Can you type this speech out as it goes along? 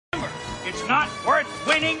It's not worth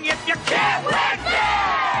winning if you can't win.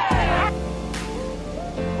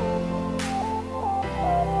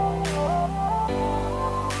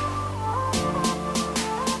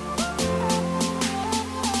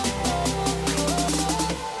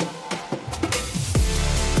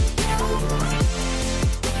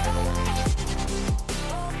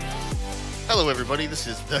 Hello, everybody. This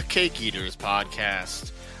is the Cake Eaters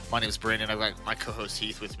podcast. My name is Brandon. I've got my co-host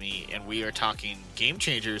Heath with me, and we are talking Game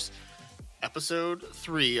Changers, episode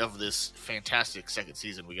 3 of this fantastic second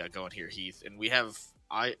season we got going here, Heath. And we have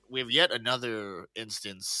yet another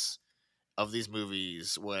instance of these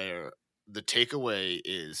movies where the takeaway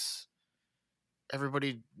is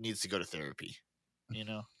everybody needs to go to therapy. You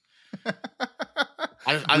know,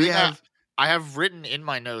 I have written in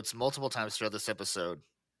my notes multiple times throughout this episode.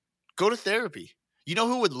 Go to therapy. You know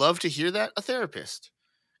who would love to hear that? A therapist.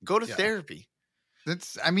 Go to therapy.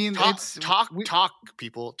 Talk,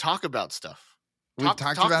 people. Talk about stuff. We've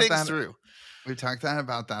talked about that through. We've talked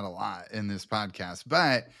about that a lot in this podcast.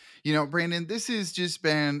 But, you know, Brandon, this has just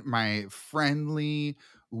been my friendly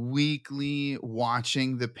weekly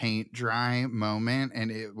watching the paint dry moment, and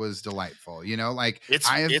it was delightful. You know, like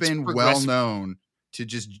I have been well known to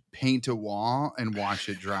just paint a wall and watch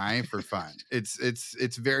it dry for fun.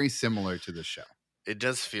 It's very similar to the show. It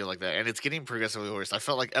does feel like that, and it's getting progressively worse. I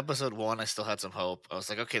felt like episode 1, I still had some hope. I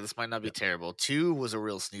was like, okay, this might not be terrible. 2 was a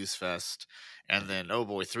real snooze fest, and then oh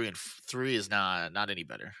boy, 3 is not any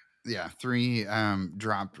better. Yeah, 3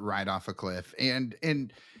 dropped right off a cliff, and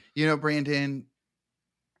you know, Brandon,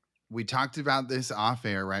 we talked about this off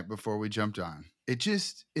air right before we jumped on.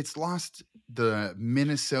 It's lost the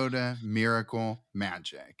Minnesota Miracle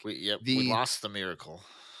magic. We lost the miracle.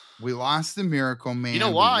 We lost the miracle, man. You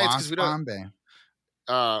know why? It's because Bombay.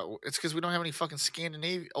 It's because we don't have any fucking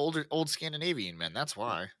old Scandinavian men. That's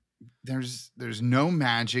why. There's no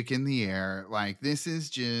magic in the air. Like, this is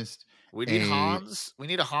just we need Hans. We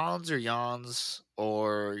need a Hans or Jans,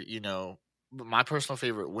 or, you know, my personal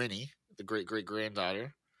favorite, Winnie, the great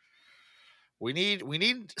granddaughter. We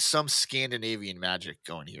need some Scandinavian magic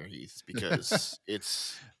going here, Heath, because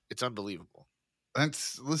it's unbelievable.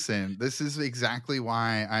 Listen, this is exactly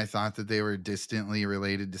why I thought that they were distantly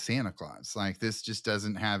related to Santa Claus. Like, this just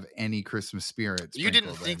doesn't have any Christmas spirit. You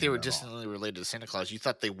didn't think they were distantly related to Santa Claus. You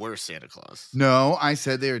thought they were Santa Claus. No, I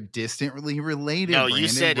said they were distantly related. No, Brandon. You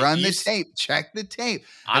said run the tape. Check the tape.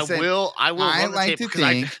 I will. I run like the tape to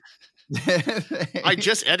think. I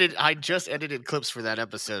just edited clips for that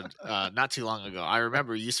episode not too long ago. I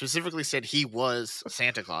remember you specifically said he was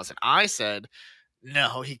Santa Claus, and I said,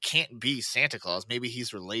 no, he can't be Santa Claus. Maybe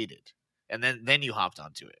he's related, and then you hopped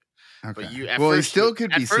onto it. Okay. But he still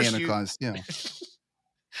could be Santa Claus. Yeah.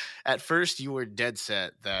 At first, you were dead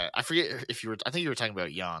set that I forget if you were. I think you were talking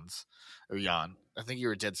about Jans or Jan. I think you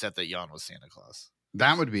were dead set that Jan was Santa Claus.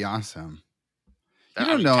 That would be awesome. You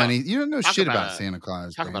don't know shit about Santa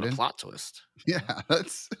Claus. Talk about a plot twist. Yeah,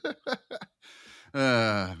 that's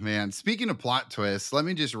man. Speaking of plot twists, let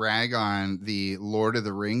me just rag on the Lord of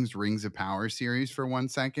the Rings, Rings of Power series for 1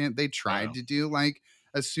 second. They tried to do like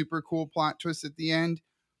a super cool plot twist at the end.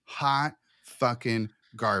 Hot fucking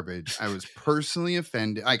garbage. I was personally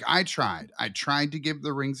offended. Like, I tried to give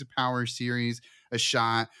the Rings of Power series a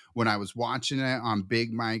shot when I was watching it on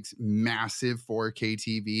Big Mike's massive 4K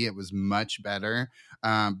TV. It was much better.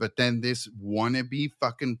 But then this wannabe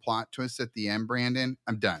fucking plot twist at the end, Brandon,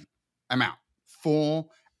 I'm done. I'm out. Full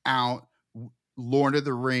out Lord of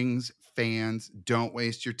the Rings fans, don't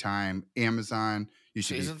waste your time. Amazon, you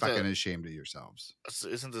should be fucking ashamed of yourselves.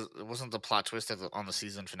 Wasn't the plot twist on the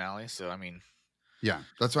season finale? So, I mean, yeah,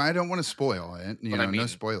 that's why I don't want to spoil it. No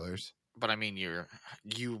spoilers. But I mean,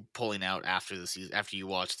 you pulling out after the season, after you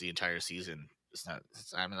watch the entire season, that's not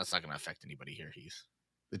going to affect anybody here, Heath.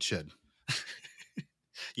 It should.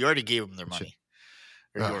 You already gave them their money,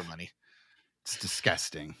 or your money. It's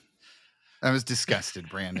disgusting. I was disgusted,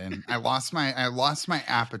 Brandon. I lost my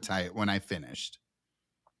appetite when I finished.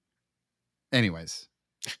 Anyways,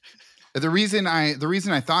 the reason I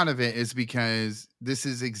thought of it is because this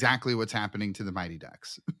is exactly what's happening to the Mighty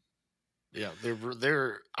Ducks. Yeah,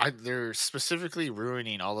 they're specifically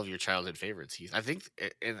ruining all of your childhood favorites, Heath. I think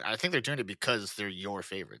they're doing it because they're your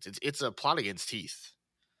favorites. It's a plot against Heath.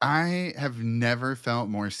 I have never felt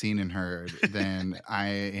more seen and heard than I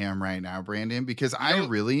am right now, Brandon, because I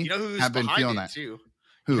really have been feeling that too.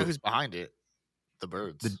 Who? You know who's behind it? The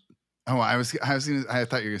Birds. I thought you were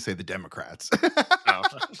gonna say the Democrats. Oh.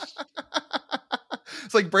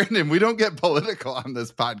 It's like, Brandon, we don't get political on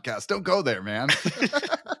this podcast. Don't go there, man.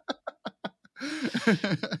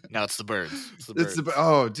 No, it's the birds. It's the It's birds.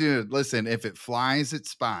 oh, dude, listen, if it flies, it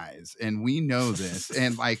spies. And we know this.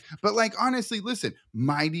 And but honestly, listen,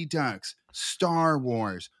 Mighty Ducks, Star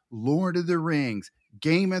Wars, Lord of the Rings,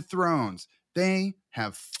 Game of Thrones, they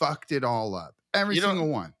have fucked it all up. Every single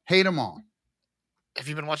one. Hate them all. Have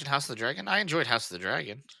you been watching House of the Dragon? I enjoyed House of the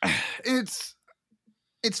Dragon.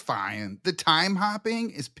 It's fine. The time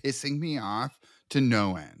hopping is pissing me off to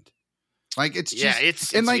no end. It's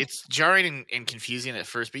just it's jarring and confusing at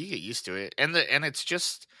first, but you get used to it. And it's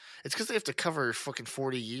because they have to cover fucking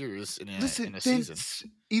 40 years in a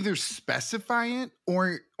season. Either specify it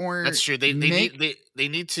or that's true. They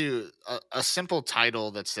need to a simple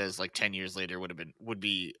title that says 10 years later would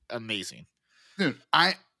be amazing. Dude,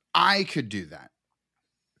 I could do that.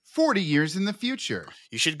 40 years in the future.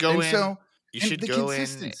 You should go in. So you should go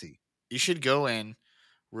consistency. in. You should go in,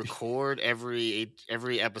 record every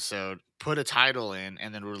episode, put a title in,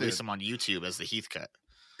 and then release them on YouTube as the Heath cut.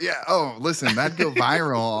 Yeah. Oh, listen, that'd go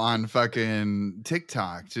viral on fucking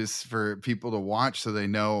TikTok just for people to watch so they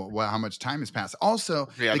know how much time has passed. Also,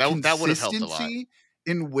 yeah, that would have helped a lot.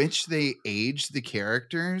 In which they age the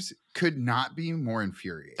characters could not be more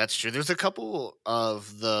infuriating. That's true. There's a couple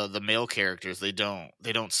of the male characters they don't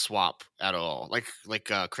swap at all.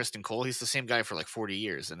 Like Kristen Cole, he's the same guy for 40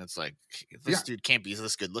 years, and it's this dude can't be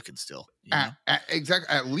this good looking still. Exactly.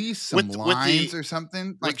 At least some lines or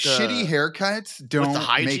something. Shitty haircuts don't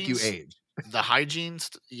make you age. The hygiene,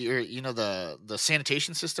 the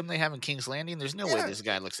sanitation system they have in King's Landing. There's no way this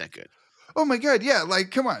guy looks that good. Oh my god, yeah,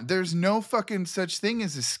 come on. There's no fucking such thing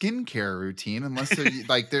as a skincare routine unless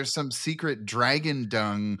there's some secret dragon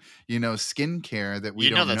dung, skincare that we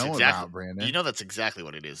don't know about, Brandon. You know that's exactly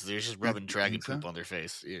what it is. They're just rubbing dragon poop on their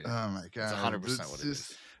face. Yeah. Oh my god. It's 100% what it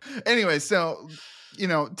is. Anyway, so,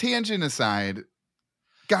 tangent aside,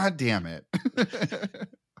 god damn it.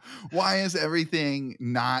 Why is everything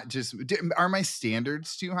not just? Are my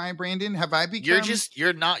standards too high, Brandon? Have I become?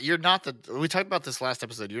 You're not the. We talked about this last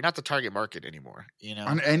episode. You're not the target market anymore.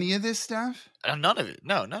 On any of this stuff? None of it.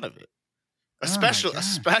 No, none of it.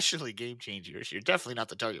 Especially Game Changers. You're definitely not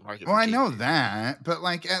the target market. Well, I know that, but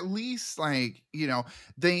at least they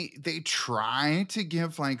try to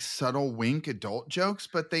give subtle wink adult jokes,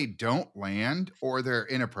 but they don't land or they're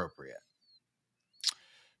inappropriate.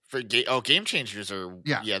 Game Changers are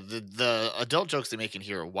the adult jokes they make in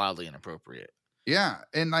here are wildly inappropriate. Yeah,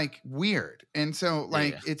 and weird. And so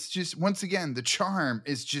it's just once again the charm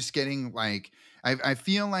is just getting I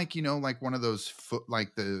feel one of those foot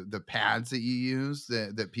the pads that you use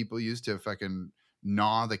that people use to fucking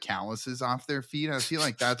gnaw the calluses off their feet. I feel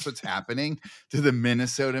like that's what's happening to the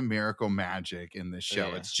Minnesota Miracle Magic in this show.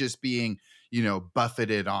 Yeah. It's just being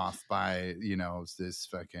buffeted off by this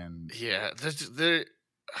fucking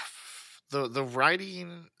the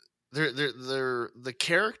writing, the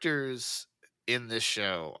characters in this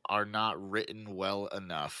show are not written well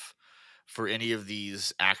enough for any of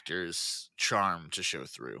these actors' charm to show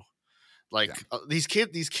through. These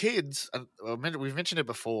kids, we've mentioned it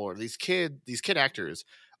before. These kid actors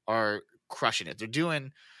are crushing it. They're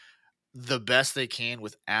doing the best they can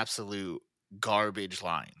with absolute garbage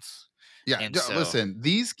lines. Yeah, listen,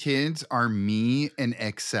 these kids are me and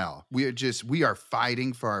Excel. We are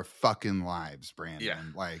fighting for our fucking lives,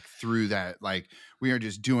 Brandon. Yeah. Through that, we are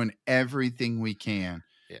just doing everything we can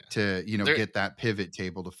to, get that pivot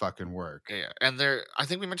table to fucking work. Yeah, and I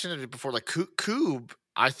think we mentioned it before, Coob,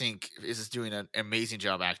 I think, is doing an amazing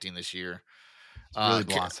job acting this year. Really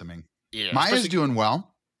blossoming. Yeah, Maya's doing well.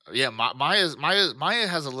 Yeah, Maya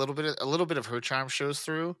has a little bit of her charm shows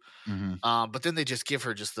through, but then they just give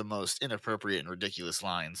her just the most inappropriate and ridiculous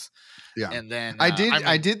lines. Yeah, and then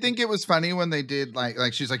I did think it was funny when they did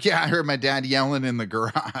she's like, yeah, I heard my dad yelling in the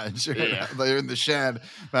garage or in the shed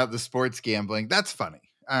about the sports gambling. That's funny.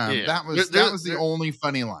 That was the only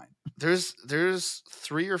funny line. There's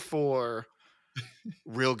 3 or 4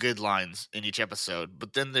 real good lines in each episode,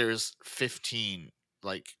 but then there's 15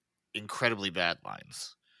 incredibly bad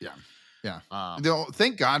lines. Yeah.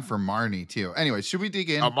 Thank God for Marnie too. Anyway, should we dig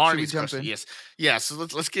in? Marnie's jump in? Yes. Yeah. So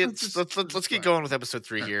let's get going with episode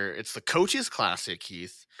 3 here. It's the Coach's Classic,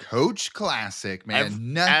 Heath. Coach Classic,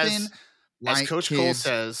 man. Nothing like as Coach kids. Cole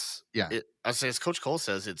says. Yeah. As Coach Cole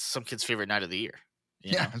says, it's some kid's favorite night of the year.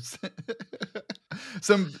 Yes.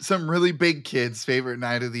 some really big kids' favorite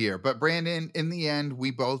night of the year. But Brandon, in the end, we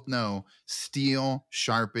both know steel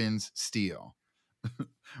sharpens steel.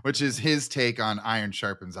 Which is his take on iron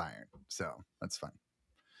sharpens iron. So that's fun.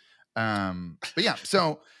 But yeah,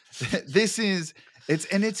 so this is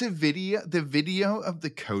It's a video. The video of the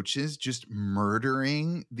coaches just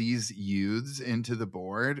murdering these youths into the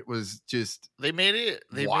board was just They made it.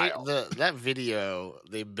 They wild. made that video.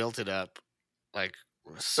 They built it up like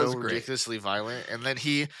That so was great. ridiculously violent. And then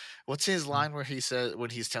what's his line where he says when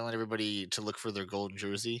he's telling everybody to look for their golden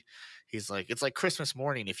jersey? He's like, "It's like Christmas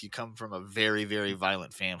morning if you come from a very, very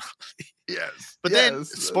violent family." Yes. But then,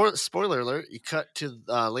 yes. spoiler alert, you cut to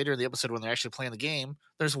later in the episode when they're actually playing the game.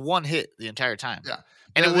 There's one hit the entire time. Yeah.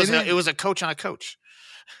 And No, it was a coach on a coach.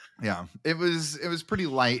 Yeah. It was pretty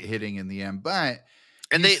light hitting in the end, but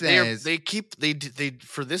And he they says,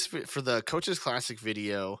 for the coaches classic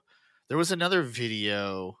video, there was another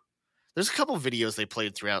video. There's a couple videos they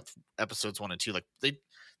played throughout episodes 1 and 2. Like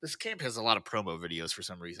this camp has a lot of promo videos for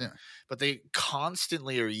some reason, Yeah. but they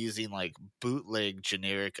constantly are using like bootleg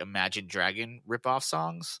generic Imagine Dragon ripoff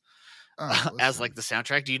songs as like the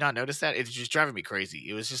soundtrack. Do you not notice that? It's just driving me crazy.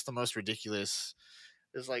 It was just the most ridiculous.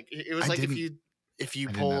 It was like if you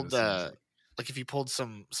pulled like if you pulled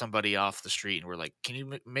somebody off the street and were like, can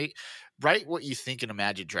you write what you think an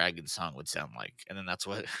Imagine Dragons song would sound like, and then that's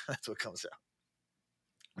what comes out.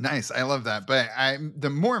 Nice. I love that. But the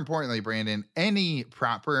more importantly, Brandon, any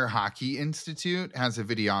proper hockey institute has a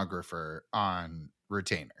videographer on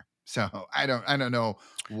retainer. So I don't know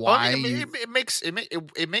why.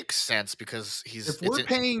 It makes sense because if we're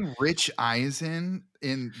paying Rich Eisen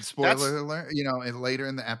in spoiler alert, later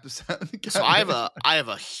in the episode. So I have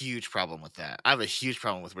a huge problem with that. I have a huge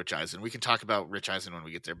problem with Rich Eisen. We can talk about Rich Eisen when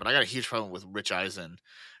we get there, but I got a huge problem with Rich Eisen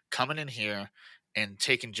coming in here and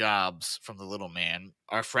taking jobs from the little man,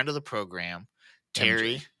 our friend of the program,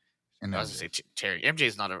 Terry. MJ. And I was going to say Terry. MJ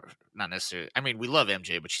is not necessarily. I mean, we love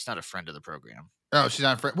MJ, but she's not a friend of the program. Oh, she's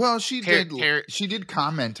not a friend. Well, she did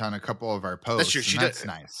comment on a couple of our posts. That's true. That's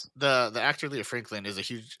nice. The actor Leah Franklin is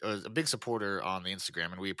a big supporter on the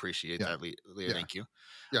Instagram, and we appreciate that, Leah. Yeah. Thank you.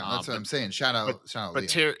 Yeah, that's what I'm saying. Shout out,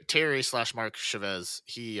 but Leah. Terry / Mark Chavez,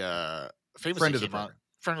 he famously friend of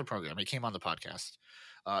the program. He came on the podcast.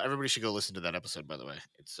 Everybody should go listen to that episode, by the way.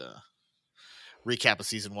 It's a recap of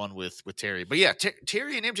season 1 with Terry. But yeah,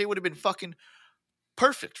 Terry and MJ would have been fucking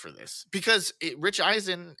perfect for this because Rich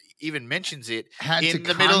Eisen even mentions it had in to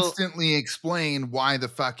the middle, constantly explain why the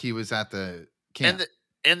fuck he was at the camp.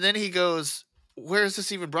 And then he goes, "Where is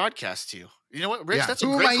this even broadcast to?" You know what, Rich? Yeah. That's a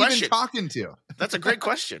Who great am I question. even talking to? That's a great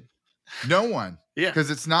question. No one. Yeah. Because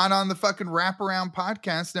it's not on the fucking Wraparound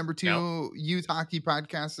Podcast, number 2 Nope. youth hockey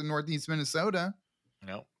podcast in Northeast Minnesota.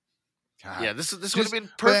 No. God. Yeah, this would have been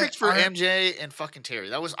perfect for MJ and fucking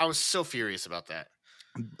Terry. I was so furious about that.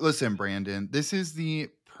 Listen, Brandon, this is the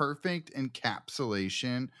perfect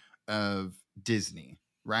encapsulation of Disney,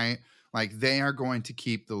 right? Like they are going to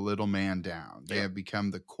keep the little man down. They have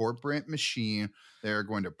become the corporate machine. They are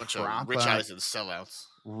going to prop Rich up Eisen sellouts.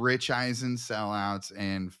 Rich Eisen sellouts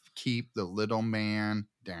and keep the little man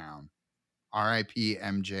down. R.I.P.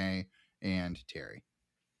 MJ and Terry.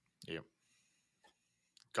 Yep.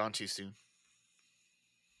 Gone too soon.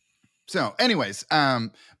 So, anyways,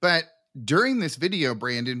 but during this video,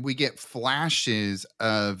 Brandon, we get flashes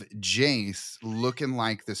of Jace looking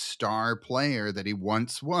like the star player that he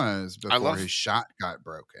once was before his shot got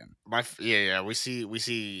broken. We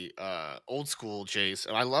see old school Jace,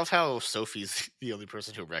 and I love how Sophie's the only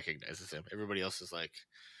person who recognizes him. Everybody else is like,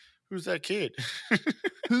 "Who's that kid?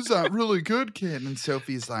 Who's that really good kid?" And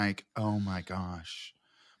Sophie's like, "Oh my gosh,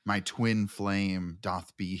 my twin flame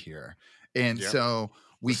doth be here." And so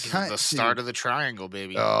we cut the start of the triangle,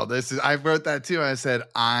 baby. Oh, I wrote that too. I said,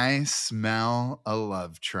 I smell a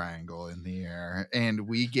love triangle in the air. And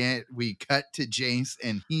we cut to Jace,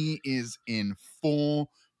 and he is in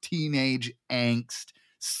full teenage angst,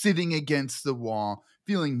 sitting against the wall,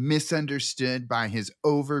 feeling misunderstood by his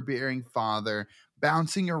overbearing father,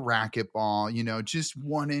 bouncing a racquetball, just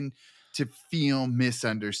wanting to feel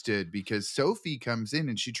misunderstood because Sophie comes in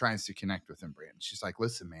and she tries to connect with him, Brandon. She's like,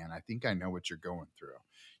 "Listen, man, I think I know what you're going through."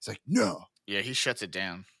 He's like, "No." Yeah, he shuts it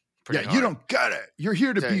down. Yeah, you don't get it. You're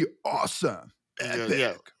here to be awesome. Goes,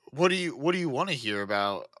 yeah. What do you want to hear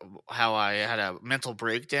about how I had a mental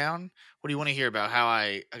breakdown? What do you want to hear about how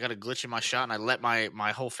I got a glitch in my shot and I let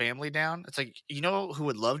my whole family down? It's like, who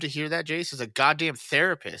would love to hear that, Jace? Is a goddamn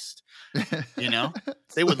therapist.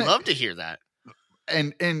 They would love to hear that.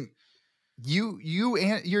 And you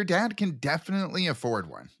and your dad can definitely afford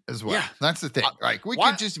one as well. Yeah. That's the thing. Like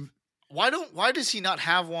could just why does he not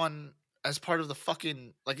have one as part of the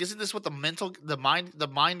fucking, like, isn't this what the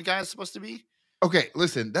mind guy is supposed to be? Okay,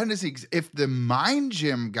 listen, that is if the mind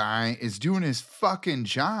gym guy is doing his fucking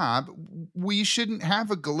job, we shouldn't have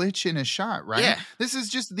a glitch in a shot, right? Yeah. This is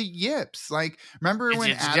just the yips. Like, remember when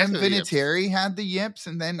It's Adam exactly the yips. Vinatieri had the yips,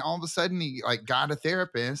 and then all of a sudden he like got a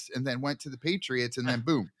therapist, and then went to the Patriots, and then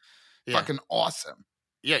boom, Yeah. fucking awesome.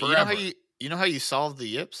 Yeah, Forever. you know how you solve the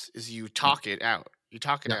yips is you talk it out. You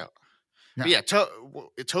talk it Yeah. out. But yeah,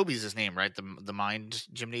 Toby's his name, right? The mind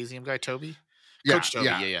gymnasium guy, Toby. Yeah, Coach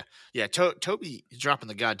Toby, yeah. Toby dropping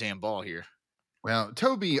the goddamn ball here. Well,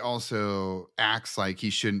 Toby also acts like he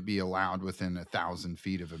shouldn't be allowed within 1,000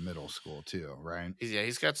 feet of a middle school, too, right?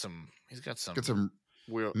 He's got some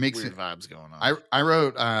weird vibes going on. I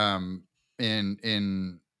wrote I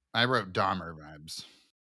wrote Dahmer vibes.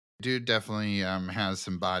 Dude definitely has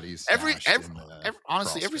some bodies.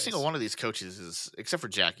 Honestly, every single one of these coaches is, except for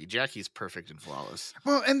Jackie. Jackie's perfect and flawless.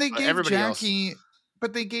 Well, and they gave Jackie. Else.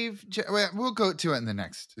 But they gave. We'll go to it in the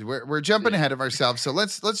next. We're jumping ahead of ourselves, so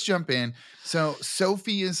let's jump in. So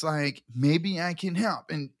Sophie is like, maybe I can help,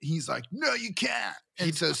 and he's like, no, you can't.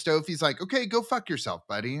 And so Sophie's like, okay, go fuck yourself,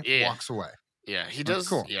 buddy. Yeah. Walks away. Yeah, he does.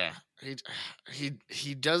 Cool. Yeah, he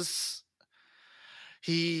does.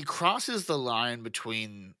 He crosses the line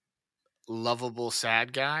between lovable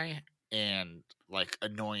sad guy and like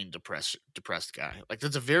annoying depressed guy. Like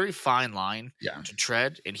there's a very fine line to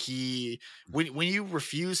tread, and when you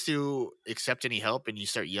refuse to accept any help and you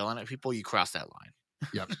start yelling at people, you cross that line.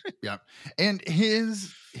 Yep. And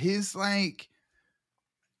his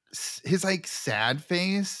sad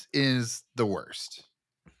face is the worst.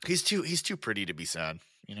 He's too pretty to be sad,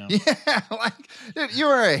 you know? Yeah, like, dude, you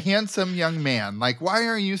are a handsome young man. Like, why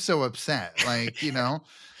are you so upset? Like, you know,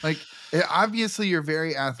 like, obviously you're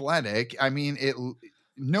very athletic. I mean,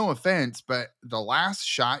 no offense, but the last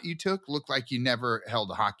shot you took looked like you never held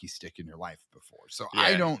a hockey stick in your life before. So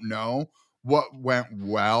I don't know what went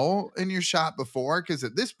well in your shot before, because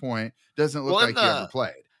at this point, doesn't look like you ever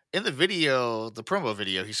played. In the video, the promo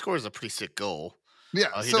video, he scores a pretty sick goal. Yeah,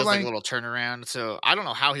 he does like a little turnaround. So I don't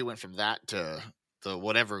know how he went from that to the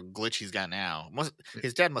whatever glitch he's got now.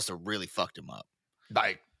 His dad must have really fucked him up.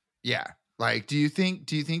 Like, yeah. Like, do you think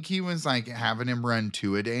he was like having him run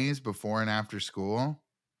 2-a-days before and after school?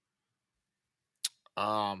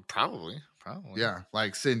 Probably. Yeah,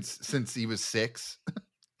 like since he was 6.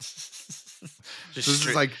 This is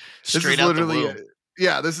literally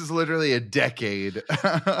this is literally a decade of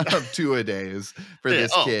 2-a-days for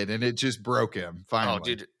this kid, and it just broke him finally. Oh,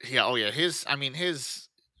 dude. Yeah. His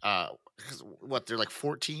what, they're like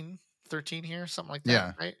 14, 13 here, something like that.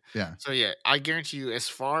 Yeah. Right. Yeah. So yeah, I guarantee you, as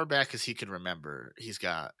far back as he can remember, he's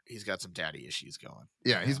got some daddy issues going.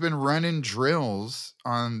 Yeah. He's been running drills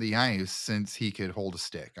on the ice since he could hold a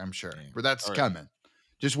stick, I'm sure. Yeah. But that's coming.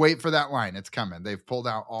 Just wait for that line. It's coming. They've pulled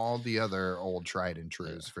out all the other old tried and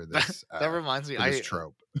trues for this. That reminds me. This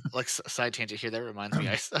trope. Like side tangent here. That reminds me.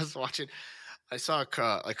 I was watching. I saw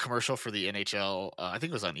a commercial for the NHL. I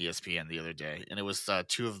think it was on ESPN the other day, and it was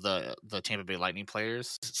 2 of the Tampa Bay Lightning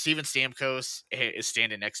players. Steven Stamkos is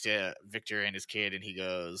standing next to Victor and his kid, and he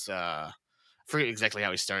goes, I forget exactly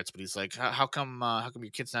how he starts, but he's like, "How come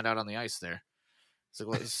your kid's not out on the ice there?" He's like,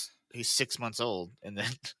 "Well, he's 6 months old," and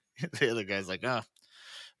then the other guy's like, "Oh,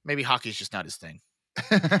 maybe hockey's just not his thing."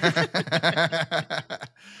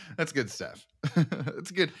 That's good stuff.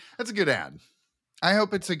 That's good. That's a good ad. I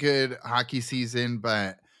hope it's a good hockey season,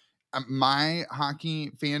 but my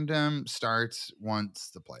hockey fandom starts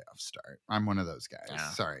once the playoffs start. I'm one of those guys.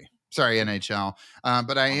 Yeah. Sorry, NHL.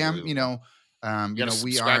 But I am. We are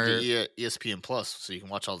to ESPN Plus, so you can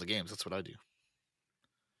watch all the games. That's what I do.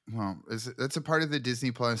 Well, that's a part of the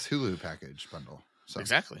Disney Plus Hulu package bundle. So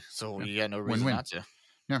exactly. So you got no reason not to.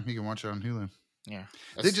 Yeah, you can watch it on Hulu. Yeah,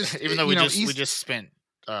 even though we just spent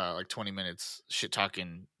like 20 minutes shit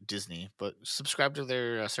talking Disney, but subscribe to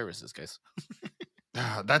their services, guys.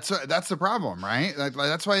 That's the problem, right?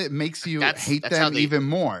 That's why it makes you hate them even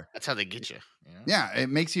more. That's how they get you. You know? Yeah, it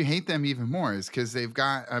makes you hate them even more, is because they've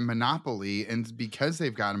got a monopoly, and because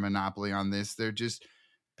they've got a monopoly on this, they're just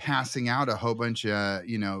passing out a whole bunch of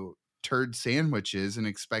turd sandwiches and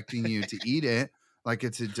expecting you to eat it like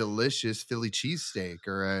it's a delicious Philly cheesesteak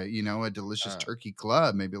or a delicious turkey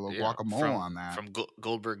club, maybe a little guacamole on that from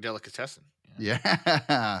Goldberg Delicatessen.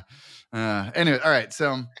 Yeah. Anyway, all right.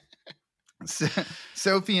 So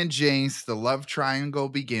Sophie and Jace, the love triangle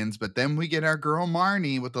begins, but then we get our girl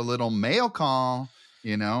Marnie with a little mail call.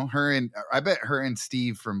 I bet her and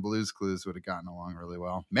Steve from Blue's Clues would have gotten along really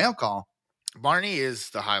well. Mail call. Marnie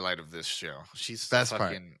is the highlight of this show. She's best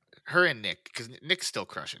part. Her and Nick, because Nick's still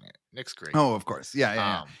crushing it. Nick's great. Oh, of course,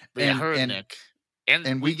 yeah. But her and Nick,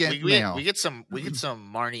 and we get some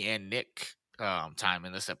Marnie and Nick time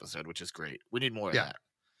in this episode, which is great. We need more of that.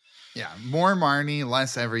 Yeah, more Marnie,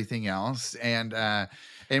 less everything else, and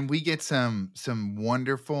we get some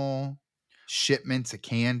wonderful shipments of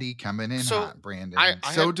candy coming in hot, Brandon.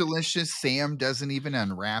 Delicious. Sam doesn't even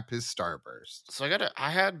unwrap his Starburst. So I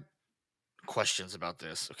had questions about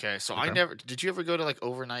this. Okay, so did you ever go to like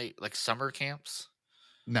overnight like summer camps?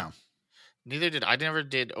 No, neither did I. Never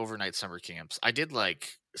did overnight summer camps. I did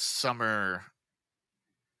like summer,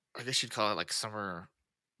 I guess you'd call it like summer,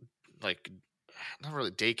 like not really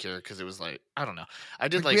daycare, because it was like, I don't know. I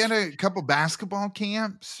did like we had a couple basketball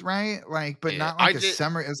camps, right? Like, but not like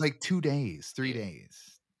summer. It was like 2 days, 3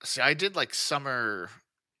 days. See, I did like summer.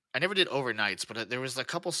 I never did overnights, but there was a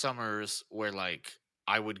couple summers where like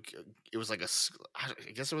it was like I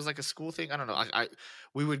guess it was like a school thing. I don't know.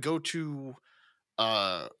 We would go to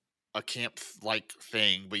a camp like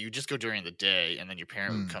thing, but you just go during the day, and then your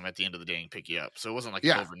parent would come at the end of the day and pick you up. So it wasn't like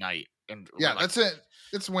overnight. And that's it.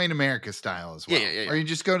 It's Wayne America style as well. Yeah. Or you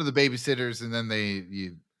just go to the babysitters, and then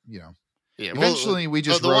you know. Yeah. Eventually, we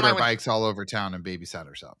just rode our bikes all over town and babysat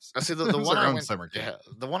ourselves. I see the one I went. Summer camp.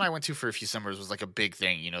 Yeah, the one I went to for a few summers was like a big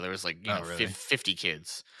thing. You know, there was like 50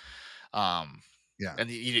 kids. Yeah,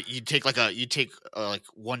 and you'd take like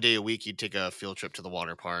 1 day a week. You'd take a field trip to the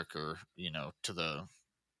water park, or to the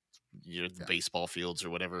the baseball fields or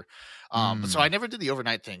whatever. So I never did the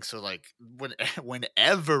overnight thing. So like when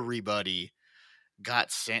everybody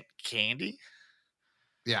got sent candy,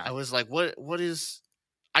 I was like, what is?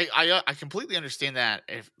 I completely understand that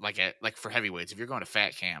if like for heavyweights, if you're going to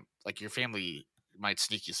fat camp, like your family might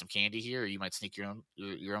sneak you some candy here, or you might sneak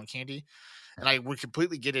your own candy, and I would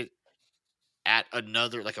completely get it at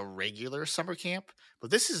another, like a regular summer camp.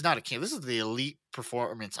 But this is not a camp. This is the Elite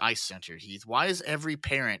Performance Ice Center, Heath. Why is every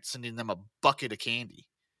parent sending them a bucket of candy?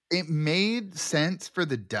 It made sense for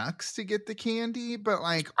the Ducks to get the candy, but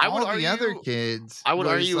like all the other kids, I would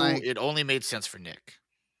argue it only made sense for Nick.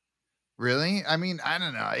 Really? I mean, I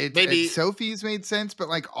don't know. Maybe Sophie's made sense, but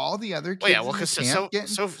like all the other kids, because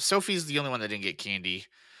Sophie's the only one that didn't get candy.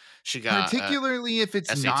 She got, particularly if it's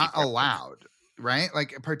SAT not allowed. Right?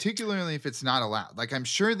 Like, particularly if it's not allowed. Like, I'm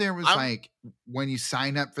sure there was like, when you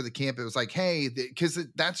sign up for the camp, it was like, hey, because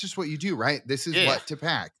that's just what you do, right? This is what to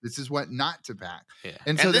pack. This is what not to pack. Yeah.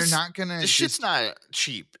 And so they're not going to. This shit's not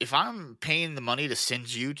cheap. If I'm paying the money to send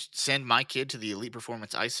my kid to the Elite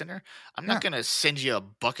Performance Ice Center, I'm not going to send you a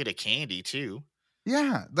bucket of candy too.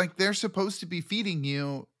 Yeah. Like, they're supposed to be feeding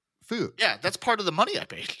you food. Yeah, that's part of the money I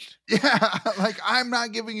paid. Yeah, like I'm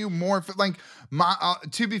not giving you more. Like,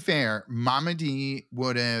 to be fair, Mama D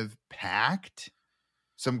would have packed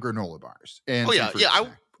some granola bars. And I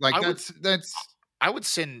would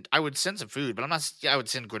send some food, but I'm not. I would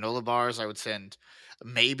send granola bars. I would send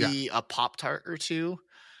maybe a Pop-Tart or two.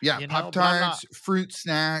 Yeah, Pop-Tarts, fruit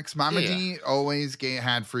snacks. Mama D always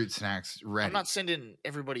had fruit snacks ready. I'm not sending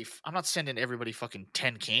everybody fucking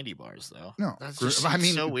 10 candy bars though. No, that's just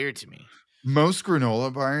so weird to me. Most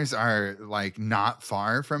granola bars are like not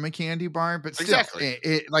far from a candy bar, but still,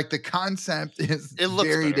 it like the concept is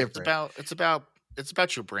very different. It's about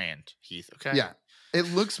your brand, Heath. Okay. Yeah,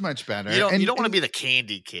 it looks much better. You don't want to be the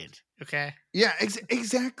candy kid. Okay. Yeah,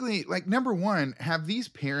 exactly. Like, number one, have these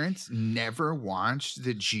parents never watched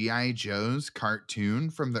the G.I. Joe's cartoon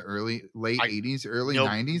from the late 80s, early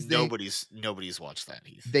 90s? Nobody's watched that,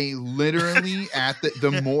 Heath. They literally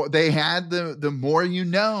they had the more you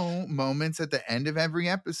know moments at the end of every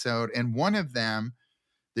episode, and one of them,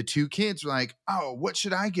 the two kids were like, oh, what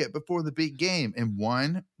should I get before the big game? And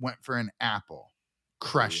one went for an apple,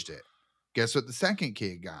 crushed it. Guess what the second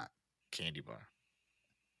kid got? Candy bar.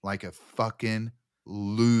 Like a fucking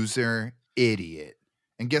loser idiot.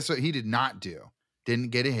 And guess what he did not do? Didn't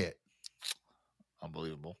get a hit.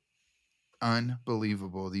 Unbelievable.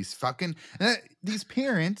 These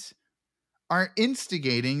parents are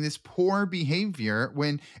instigating this poor behavior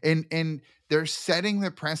and they're setting the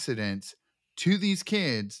precedent to these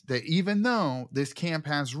kids that even though this camp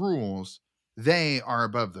has rules, they are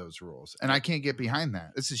above those rules. And I can't get behind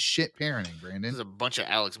that. This is shit parenting, Brandon. There's a bunch of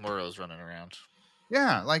Alex Moros running around.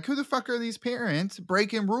 Yeah, like who the fuck are these parents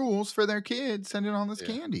breaking rules for their kids sending all this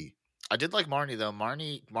candy? I did like Marnie though.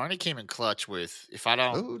 Marnie came in clutch with, if I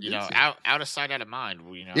don't, out of sight, out of mind.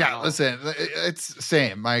 Yeah, listen, it's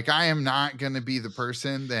same. Like, I am not going to be the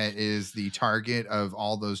person that is the target of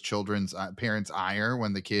all those children's parents' ire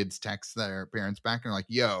when the kids text their parents back and are like,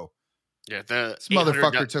 "Yo, this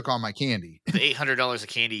motherfucker took all my candy. The $800 of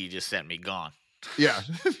candy you just sent me gone." Yeah.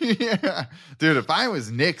 Yeah. Dude, if I was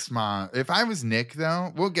Nick's mom,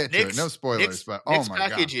 though, we'll get to it. No spoilers, but oh my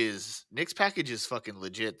God. Nick's package is fucking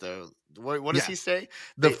legit though. What does he say?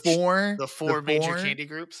 The four major candy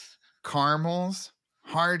groups. caramels,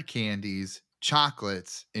 hard candies,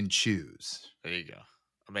 chocolates, and chews. There you go.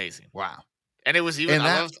 Amazing. Wow. And it was even.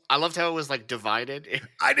 And I loved how it was like divided.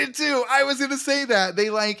 I did too. I was gonna say that they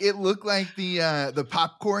it looked like the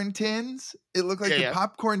popcorn tins. It looked like the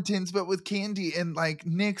popcorn tins, but with candy. And like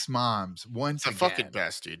Nick's mom's once again, fucking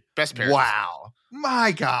best, dude. Best parents. Wow,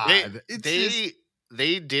 my God,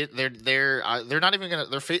 they did. They're not even gonna.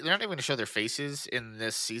 They're not even gonna show their faces in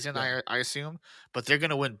this season. Yeah. I assume, but they're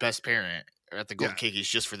gonna win best parent at the Golden Kekies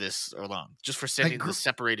just for this alone, just for sending the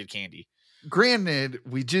separated candy. Granted,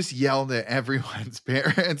 we just yelled at everyone's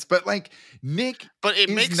parents, but like Nick it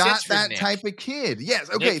is makes not sense for that Nick. Type of kid. Yes.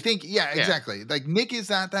 Okay. Exactly. Like Nick is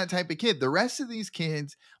not that type of kid. The rest of these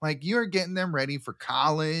kids, like you're getting them ready for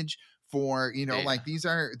college, for, like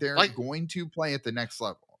they're going to play at the next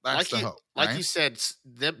level. That's the hope. Like you said,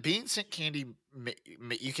 that being sent candy,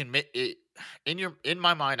 you can in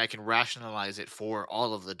my mind, I can rationalize it for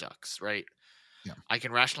all of the ducks, right? Yeah. I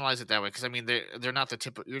can rationalize it that way because I mean they're not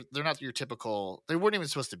they're not your typical. They weren't even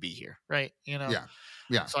supposed to be here, right?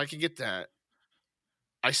 Yeah. So I can get that.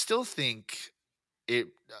 I still think it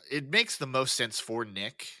makes the most sense for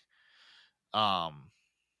Nick.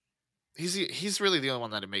 He's really the only one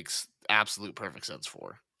that it makes absolute perfect sense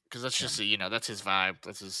for, because that's just that's his vibe.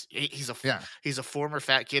 He's a former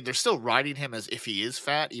fat kid. They're still writing him as if he is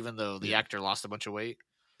fat, even though the actor lost a bunch of weight.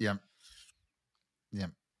 Yeah.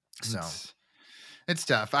 So. It's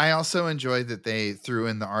tough. I also enjoyed that they threw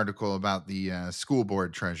in the article about the school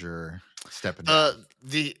board treasurer stepping down.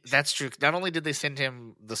 That's true. Not only did they send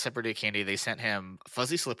him the separated candy, they sent him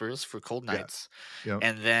fuzzy slippers for cold nights. Yep.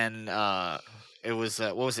 And then it was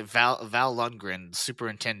what was it? Val Lundgren,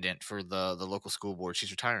 superintendent for the local school board.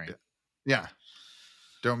 She's retiring. Yeah.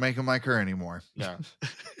 Don't make them like her anymore. Yeah.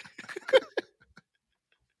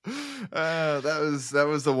 That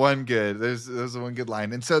was the one good. There's the one good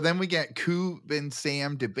line. And so then we get Coop and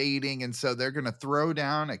Sam debating, and so they're gonna throw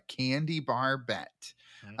down a candy bar bet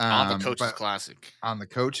on the Coach's Classic. On the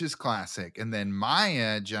Coach's Classic, and then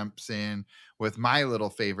Maya jumps in with my little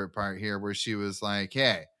favorite part here, where she was like,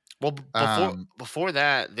 "Hey." Well, before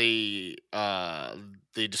that, they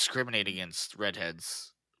discriminate against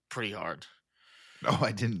redheads pretty hard. Oh,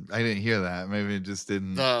 I didn't hear that. Maybe it just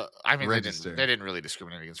didn't. Register. They didn't really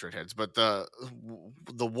discriminate against redheads, but the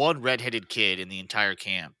one redheaded kid in the entire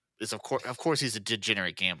camp is of course he's a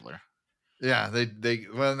degenerate gambler. Yeah,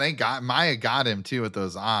 Maya got him too with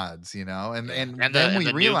those odds, and then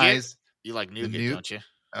we realize you like nougat, don't you?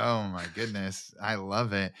 Oh my goodness, I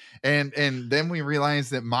love it. And then we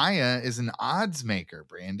realize that Maya is an odds maker,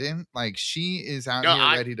 Brandon. Like she is out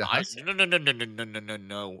here ready to hustle.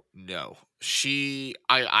 No.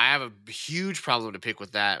 I have a huge problem to pick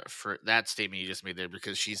with that for that statement you just made there,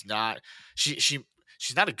 because she's not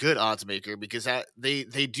not a good odds maker, because they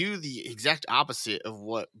do the exact opposite of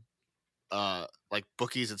what like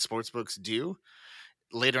bookies and sports books do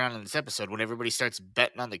later on in this episode when everybody starts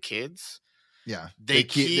betting on the kids. Yeah, they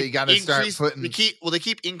got to start putting. They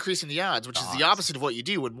keep increasing the odds, which is the opposite of what you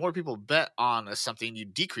do. When more people bet on something, you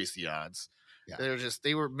decrease the odds. Yeah.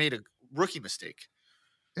 They were made a rookie mistake.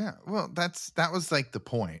 Yeah, well, that was like the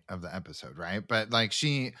point of the episode, right? But like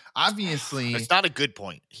she obviously, it's not a good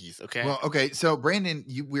point, Heath. Okay. Well, okay. So Brandon,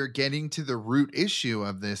 we're getting to the root issue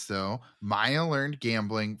of this, though. Maya learned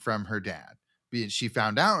gambling from her dad. She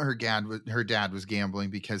found out her dad was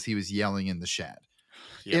gambling because he was yelling in the shed.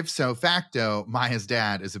 Yep. If so facto, Maya's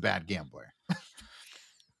dad is a bad gambler.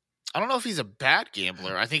 I don't know if he's a bad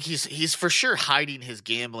gambler. I think he's for sure hiding his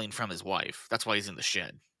gambling from his wife. That's why he's in the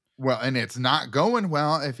shed. Well, and it's not going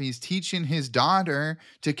well if he's teaching his daughter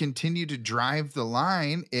to continue to drive the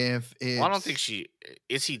line. I don't think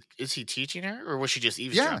is he teaching her, or was she just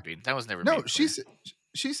eavesdropping? Yeah. That was never. No, she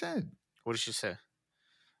said. What did she say?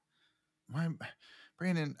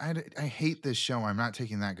 Brandon, I hate this show. I'm not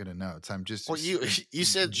taking that good of notes. I'm just. Well, you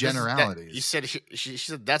said generalities. You said she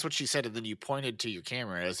said that's what she said, and then you pointed to your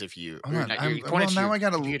camera as if you. Now I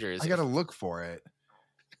gotta look for it.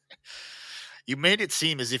 You made it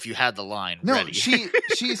seem as if you had the line. No, ready. she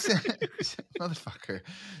said, motherfucker.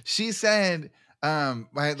 She said, I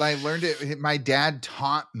learned it. My dad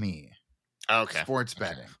taught me. Okay. Sports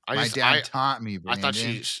betting. Okay. My dad taught me, Brandon.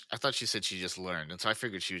 I thought she said she just learned, and so I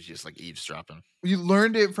figured she was just like eavesdropping. You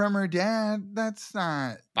learned it from her dad? That's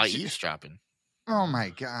not by eavesdropping. Oh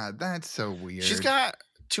my God, that's so weird. She's got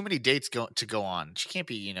too many dates to go on. She can't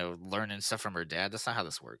be, learning stuff from her dad. That's not how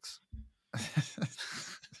this works.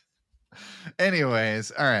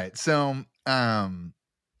 Anyways, all right. So,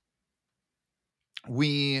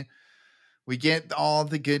 we We get all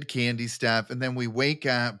the good candy stuff, and then we wake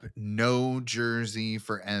up, no jersey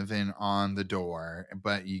for Evan on the door.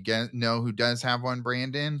 But you know who does have one,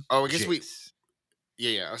 Brandon? Oh, I guess Jace.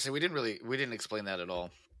 Yeah. I say we didn't explain that at all.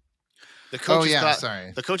 The Oh coaches yeah,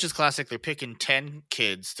 sorry. The coaches classic. They're picking 10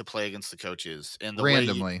 kids to play against the coaches, and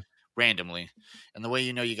randomly, and the way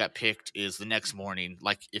you know you got picked is the next morning.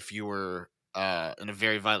 Like if you were in a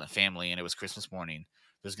very violent family and it was Christmas morning,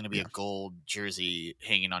 there's going to be a gold jersey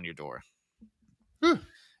hanging on your door. Whew.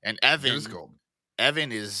 And Gold.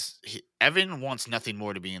 Evan wants nothing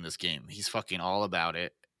more to be in this game. He's fucking all about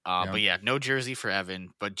it. But yeah, no jersey for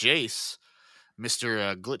Evan. But Jace,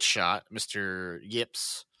 Mr. Glitch Shot, Mr.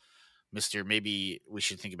 Yips, Mr. Maybe we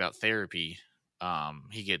should think about therapy.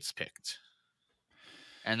 He gets picked.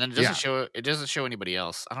 And then it doesn't show anybody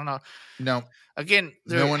else. I don't know. No. Again,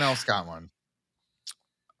 no one else got one.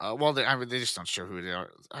 Well, they just don't show who they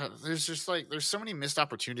are. There's so many missed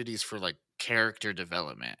opportunities for like character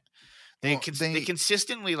development. They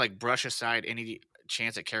consistently like brush aside any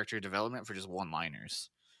chance at character development for just one-liners.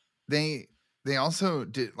 They also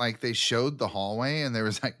did they showed the hallway and there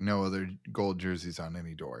was like no other gold jerseys on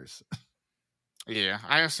any doors. Yeah,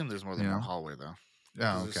 I assume there's more than one hallway though.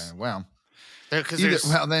 Oh, okay. Well, then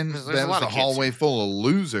that was the hallway full of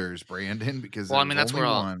losers, Brandon. Because that's where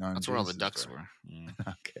all the ducks were. Yeah.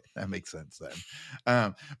 Okay, that makes sense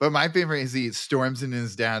then. But my favorite is he storms into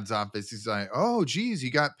his dad's office. He's like, "Oh, geez,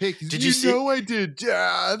 you got picked." Did you know I did,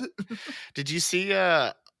 Dad? Did you see?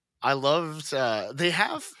 I loved. They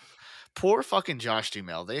have poor fucking Josh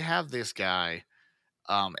Duhamel. They have this guy.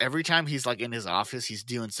 Every time he's like in his office, he's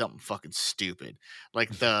doing something fucking stupid.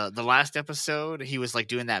 Like the last episode, he was like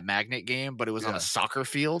doing that magnet game, but it was on a soccer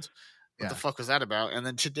field. What the fuck was that about? And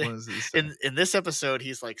then today, in this episode,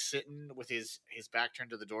 he's like sitting with his back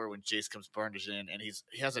turned to the door when Jace comes barging in, and he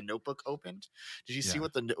has a notebook opened. Did you see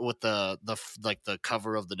what the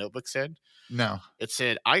cover of the notebook said? No, it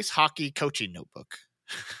said ice hockey coaching notebook,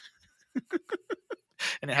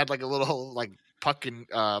 and it had like a little like puck and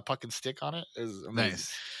stick on it. It was amazing.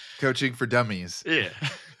 Nice. Coaching for dummies. Yeah.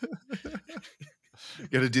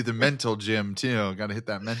 Got to do the mental gym too. Got to hit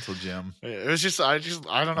that mental gym. It was just I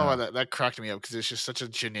don't know why that cracked me up because it's just such a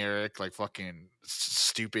generic like fucking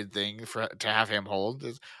stupid thing to have him hold.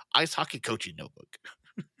 It's ice hockey coaching notebook.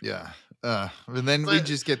 Yeah. And then we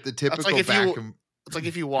just get the typical it's like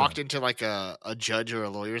if you walked into like a judge or a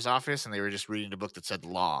lawyer's office and they were just reading a book that said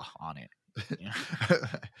law on it. Yeah.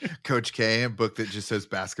 Coach K, a book that just says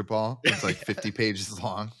basketball. It's like 50 pages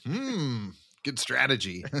long. Good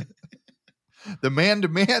strategy. The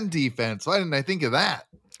man-to-man defense. Why didn't I think of that?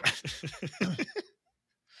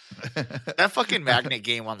 That fucking magnet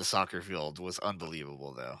game on the soccer field was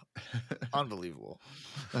unbelievable, though. Unbelievable.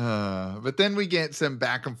 But then we get some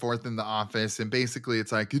back and forth in the office, and basically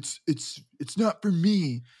it's like it's not for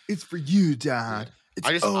me, it's for you, Dad.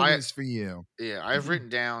 It's always for you. Yeah, I've written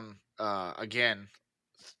down again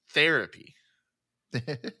therapy.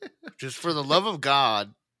 Just for the love of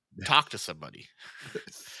God, talk to somebody.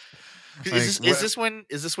 Is this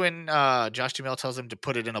when Josh Duhamel tells him to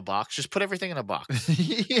put it in a box? Just put everything in a box.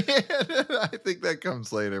 Yeah, I think that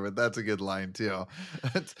comes later, but that's a good line too.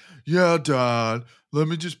 Yeah, Dad, let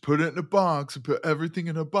me just put it in a box and put everything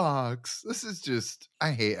in a box. This is just,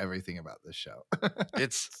 I hate everything about this show.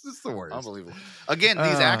 It's just the worst. Unbelievable. Again,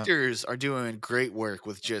 these actors are doing great work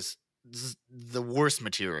with just the worst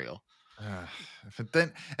material. But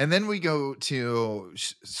then we go to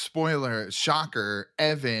spoiler shocker,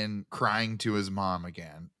 Evan crying to his mom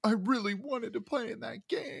again. I really wanted to play in that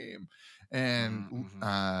game. And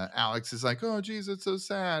Alex is like, oh geez, it's so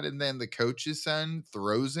sad. And then the coach's son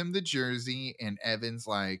throws him the jersey and Evan's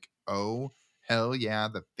like, oh hell yeah,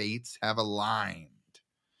 the fates have aligned.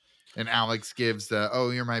 And Alex gives the,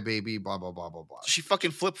 oh, you're my baby, blah blah blah blah blah. She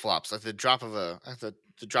fucking flip-flops at the drop of a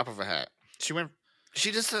hat.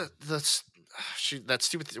 She does that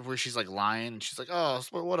stupid where she's like lying and she's like, oh,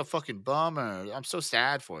 what a fucking bummer. I'm so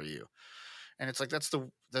sad for you. And it's like, that's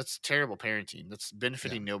terrible parenting. That's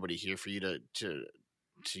benefiting nobody here for you to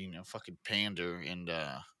fucking pander and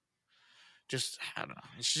just, I don't know.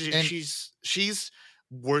 She's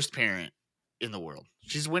worst parent in the world.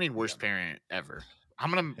 She's winning worst parent ever.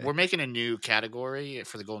 We're making a new category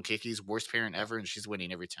for the Golden Kickies, worst parent ever, and she's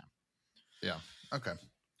winning every time. Yeah. Okay.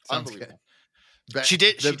 Unbelievable. She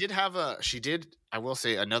did. I will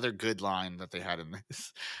say another good line that they had in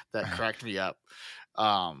this that cracked me up.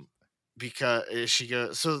 Because she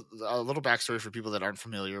goes, so a little backstory for people that aren't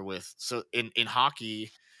familiar with. So in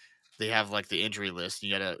hockey, they have like the injury list.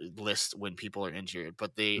 You got to list when people are injured,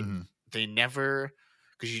 but they never,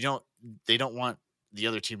 because they don't want the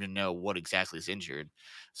other team to know what exactly is injured.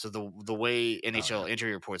 So the way NHL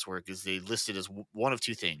injury reports work is they list it as one of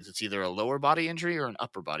two things. It's either a lower body injury or an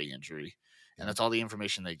upper body injury. And that's all the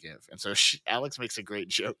information they give. And so Alex makes a great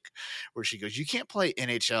joke where she goes, you can't play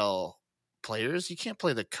NHL players. You can't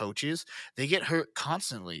play the coaches. They get hurt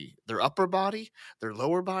constantly. Their upper body, their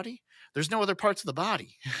lower body. There's no other parts of the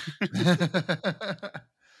body.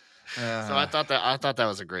 So I thought that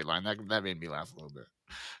was a great line. That made me laugh a little bit.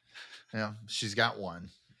 Yeah, she's got one.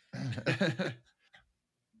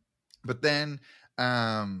 But then,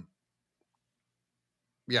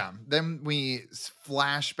 then we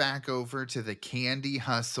flash back over to the candy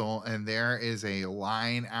hustle, and there is a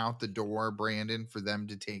line out the door, Brandon, for them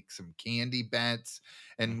to take some candy bets.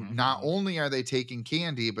 And not only are they taking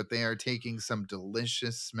candy, but they are taking some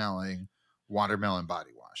delicious smelling watermelon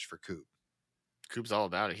body wash for Coop. Coop's all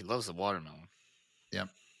about it. He loves the watermelon.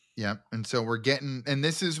 Yep. And so we're getting, and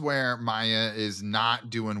this is where Maya is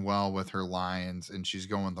not doing well with her lines, and she's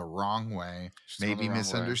going the wrong way. Maybe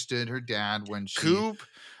misunderstood her dad when she. Coop,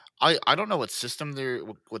 I don't know what system they're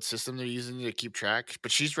using to keep track,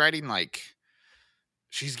 but she's writing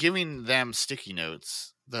she's giving them sticky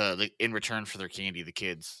notes the in return for their candy, the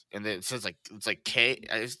kids, and then it says it's like K.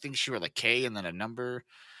 I think she wrote like K and then a number,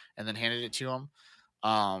 and then handed it to them.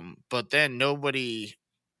 But then nobody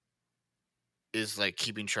is like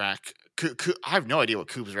keeping track. I have no idea what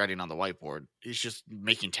Coop's writing on the whiteboard. He's just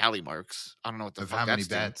making tally marks. I don't know what the fuck how many that's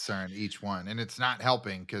bets are in each one, and it's not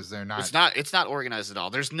helping because they're not. It's not organized at all.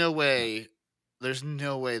 There's no way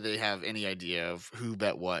they have any idea of who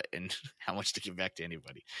bet what and how much to give back to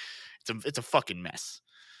anybody. It's a fucking mess.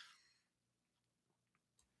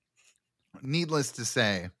 Needless to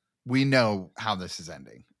say, we know how this is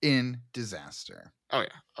ending in disaster. Oh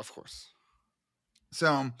yeah, of course.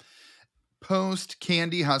 So post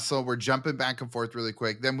candy hustle, we're jumping back and forth really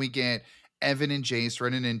quick. Then we get Evan and Jace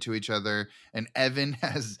running into each other, and Evan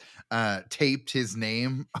has taped his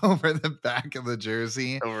name over the back of the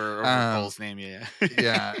jersey. Over Cole's name, yeah.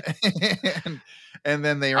 Yeah. and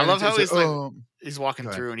then they I love how he's walking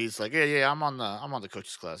through and he's like, yeah, I'm on the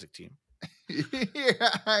Coaches Classic team. Yeah,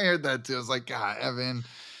 I heard that too. I was like, God, Evan,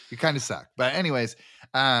 you kind of suck. But anyways,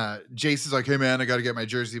 Jace is like, hey man, I got to get my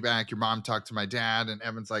jersey back. Your mom talked to my dad. And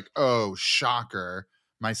Evan's like, oh, shocker.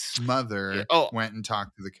 My smother went and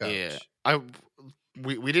talked to the coach. Yeah.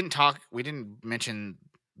 We didn't mention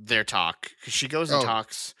their talk, because she goes and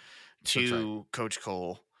talks to Coach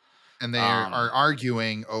Cole. And they are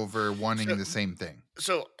arguing over wanting the same thing.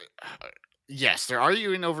 So yes, they're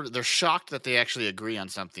arguing over, they're shocked that they actually agree on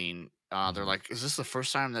something. They're like, is this the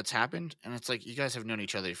first time that's happened? And it's like, you guys have known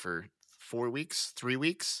each other for 4 weeks, 3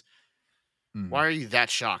 weeks. Why are you that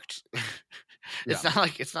shocked? It's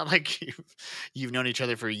not like you've known each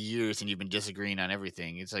other for years and you've been disagreeing on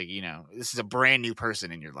everything. It's like, this is a brand new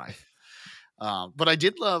person in your life. But I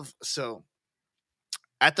did love, so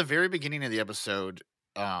at the very beginning of the episode,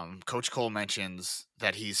 Coach Cole mentions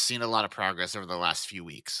that he's seen a lot of progress over the last few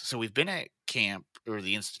weeks. So we've been at camp or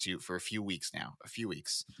the Institute for a few weeks now.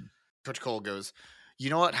 Coach Cole goes, you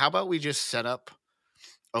know what? How about we just set up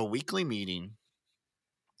a weekly meeting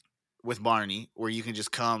with Barney where you can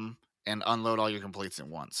just come and unload all your complaints at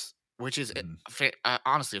once, which is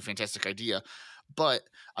honestly a fantastic idea. But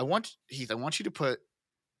Heath, I want you to put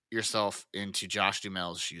yourself into Josh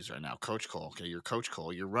Duhamel's shoes right now. Coach Cole. Okay, you're Coach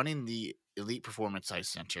Cole. You're running the Elite Performance Ice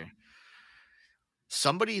Center.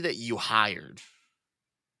 Somebody that you hired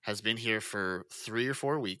has been here for 3 or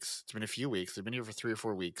 4 weeks. It's been a few weeks. They've been here for 3 or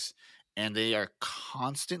 4 weeks, and they are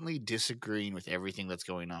constantly disagreeing with everything that's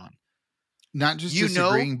going on. Not just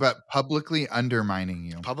disagreeing, but publicly undermining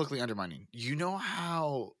you. You know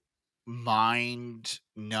how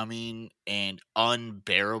mind-numbing and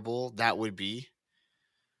unbearable that would be?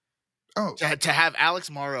 Oh. To have Alex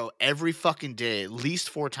Morrow every fucking day, at least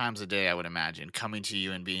 4 times a day, I would imagine, coming to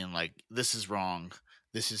you and being like, this is wrong.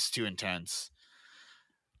 This is too intense.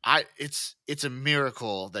 It's a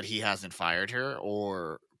miracle that he hasn't fired her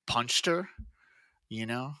or punched her,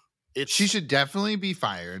 She should definitely be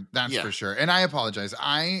fired. That's for sure. And I apologize.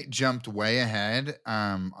 I jumped way ahead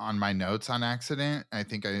on my notes on accident. I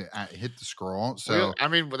think I hit the scroll. So I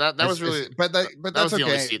mean, that was really, but that's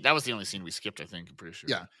okay. That was the only scene we skipped, I think. I'm pretty sure.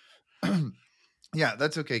 Yeah. Yeah,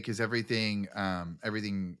 that's okay, because everything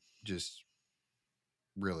just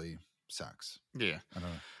really sucks. Yeah. I don't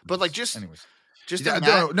know. But anyways. Just I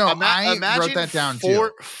wrote that down too.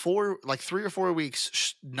 3 or 4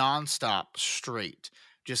 weeks nonstop straight,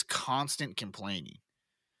 just constant complaining.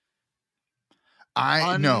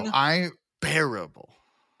 Unbearable.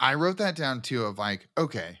 I wrote that down too. Of like,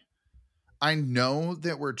 okay, I know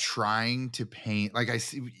that we're trying to paint, like I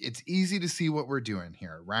see, it's easy to see what we're doing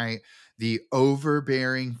here, right? The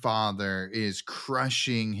overbearing father is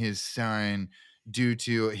crushing his son due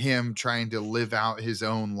to him trying to live out his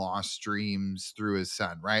own lost dreams through his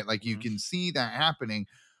son, right? Like you can see that happening,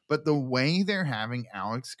 but the way they're having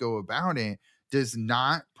Alex go about it does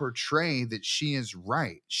not portray that she is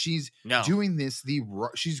right. She's No. doing this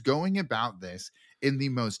she's going about this in the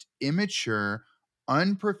most immature,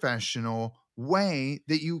 unprofessional way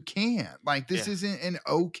that you can. Like this isn't an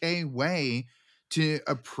okay way to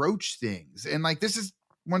approach things. And like this is,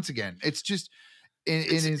 once again, it's just it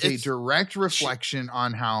is a direct reflection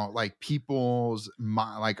on how like people's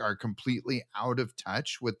like are completely out of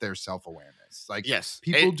touch with their self-awareness. Like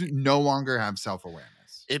people do no longer have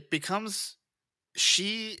self-awareness. It becomes,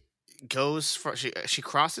 she goes for, she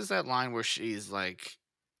crosses that line where she's like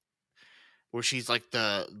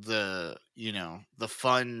the you know, the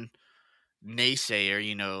fun naysayer,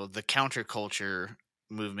 you know, the counterculture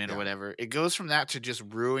movement or whatever. It goes from that to just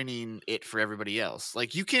ruining it for everybody else.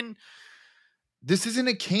 Like you can, this isn't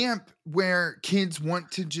a camp where kids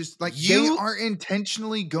want to just like they are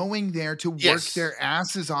intentionally going there to work their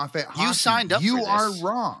asses off at hockey. You signed up. You for are this.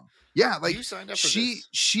 wrong. Yeah, like you signed up for this.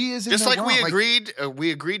 She is just like wrong.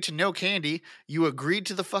 we agreed to no candy. You agreed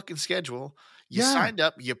to the fucking schedule. You signed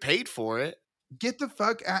up. You paid for it. Get the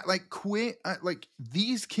fuck out. Like quit. Like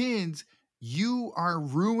these kids, you are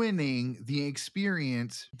ruining the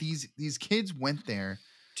experience. These kids went there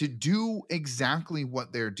to do exactly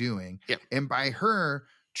what they're doing. And by her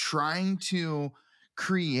trying to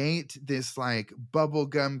create this like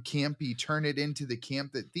bubblegum campy, turn it into the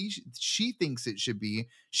camp that she thinks it should be,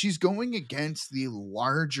 she's going against the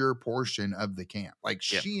larger portion of the camp. Like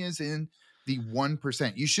she is in the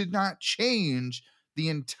 1%. You should not change the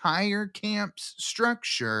entire camp's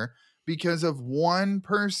structure because of one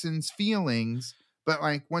person's feelings. But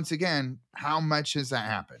like, once again, how much has that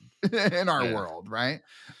happened in our world? Right.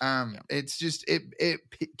 It's just, it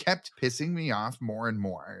kept pissing me off more and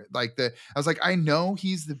more. Like I was like, I know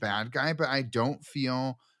he's the bad guy, but I don't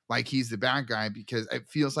feel like he's the bad guy because it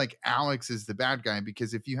feels like Alex is the bad guy,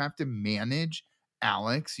 because if you have to manage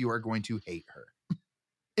Alex, you are going to hate her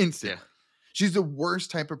instantly. She's the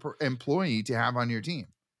worst type of employee to have on your team.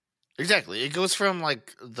 Exactly. It goes from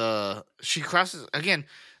like she crosses again,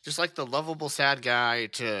 just like the lovable sad guy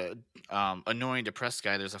to annoying depressed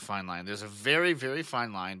guy. There's a fine line. There's a very, very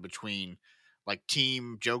fine line between like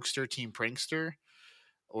team jokester, team prankster,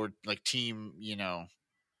 or like team, you know,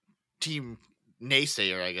 team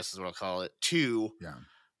naysayer, I guess is what I'll call it, to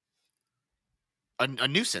a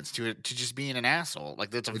nuisance, to just being an asshole. Like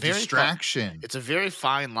that's a very distraction. It's a very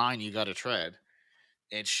fine line you got to tread,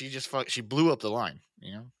 and she blew up the line,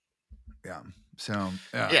 you know. Yeah. So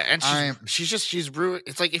and she's ruined.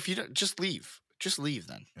 It's like, if you don't, just leave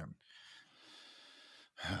then.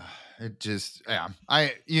 It just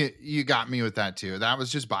you got me with that too. That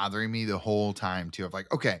was just bothering me the whole time too, of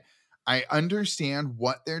like, okay, I understand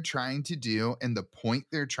what they're trying to do and the point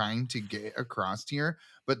they're trying to get across here,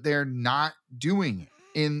 but they're not doing it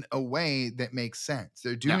in a way that makes sense.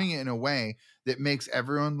 They're doing it in a way that makes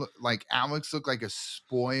everyone like Alex look like a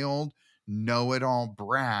spoiled know-it-all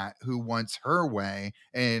brat who wants her way,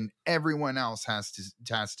 and everyone else has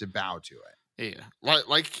to bow to it.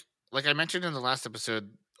 Like I mentioned in the last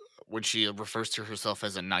episode, when she refers to herself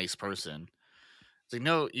as a nice person, it's like,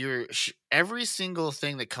 no, every single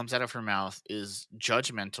thing that comes out of her mouth is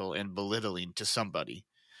judgmental and belittling to somebody.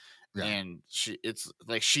 And it's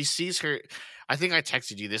like she sees her. I think I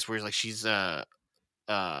texted you this, where like she's like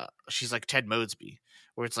Ted Mosby,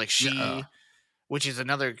 where it's like which is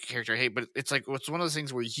another character I hate, but it's like, it's one of those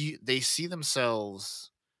things where they see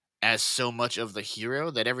themselves as so much of the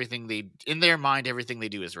hero that in their mind, everything they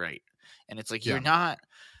do is right. And it's like, you're not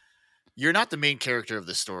the main character of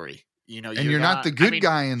the story, you know, and you're not the good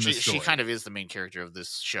guy in the story. She kind of is the main character of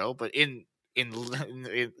this show, but in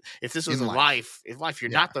if this was in life, you're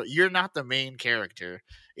not the main character.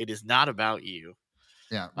 It is not about you.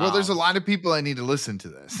 Yeah. Well, there's a lot of people that need to listen to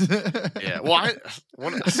this. Yeah. Well,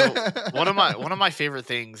 one of my favorite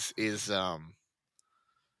things is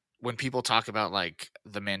when people talk about like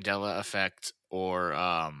the Mandela effect,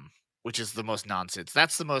 or which is the most nonsense.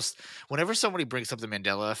 That's the most. Whenever somebody brings up the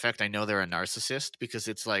Mandela effect, I know they're a narcissist, because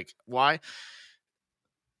it's like, why?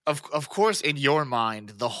 Of course, in your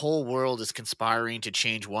mind, the whole world is conspiring to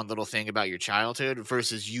change one little thing about your childhood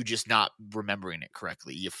versus you just not remembering it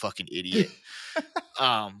correctly. You fucking idiot.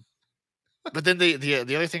 But then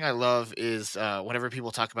the other thing I love is whenever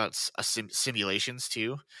people talk about simulations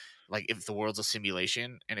too, like if the world's a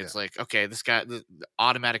simulation, and it's like, okay, this guy, the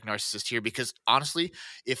automatic narcissist here, because honestly,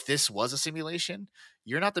 if this was a simulation,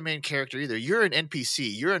 you're not the main character either. You're an NPC.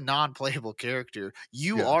 You're a non-playable character.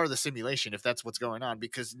 You are the simulation if that's what's going on,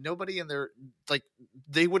 because nobody in there, like,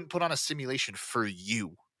 they wouldn't put on a simulation for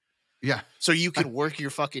you. Yeah. So you can work your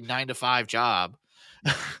fucking 9-to-5 job.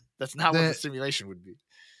 That's not what the simulation would be.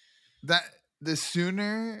 That the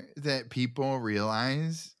sooner that people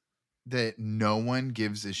realize that no one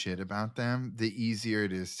gives a shit about them, the easier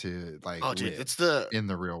it is to like live it's in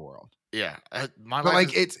the real world. Yeah, my but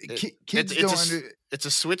life like kids don't it's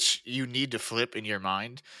a switch you need to flip in your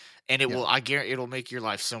mind, and it will. I guarantee it'll make your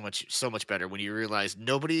life so much better when you realize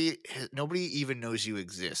nobody even knows you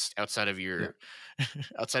exist outside of your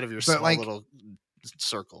outside of your small little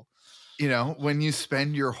circle. You know, when you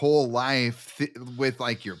spend your whole life with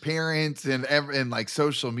like your parents and like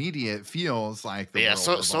social media, it feels like the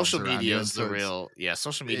world social media is the real. Yeah,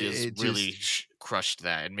 social media has really crushed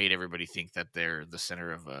that and made everybody think that they're the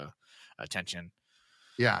center of attention.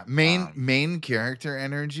 Yeah, main character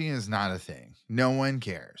energy is not a thing. No one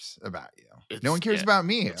cares about you. No one cares about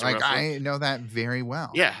me. Like I know that very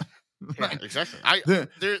well. Yeah, exactly.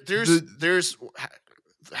 There's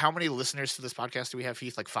how many listeners to this podcast do we have,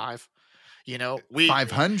 Heath? Like 5. You know,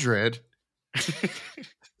 500.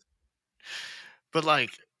 But like,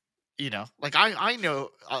 you know, like I know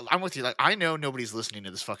I'm with you. Like I know nobody's listening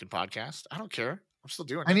to this fucking podcast. I don't care. I'm still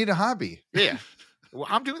doing it. I need a hobby. Yeah. Well,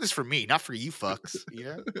 I'm doing this for me, not for you fucks. You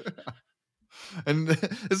know? And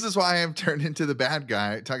this is why I'm turned into the bad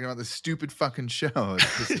guy talking about this stupid fucking show. It's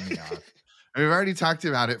pissing me off. We've already talked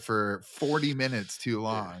about it for 40 minutes too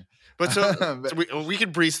long. But so we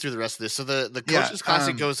can breeze through the rest of this. So the Coaches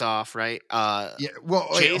Classic goes off, right? Well,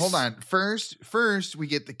 wait, hold on. First, we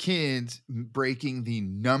get the kids breaking the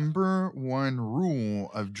 #1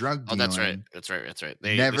 rule of drug dealing. Oh, that's right.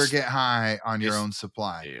 They never get high on your own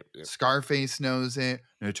supply. Yep. Scarface knows it.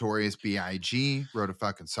 Notorious B.I.G. wrote a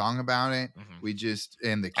fucking song about it. Mm-hmm. We just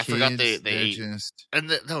and the kids. I forgot they just and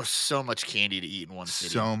there was so much candy to eat in one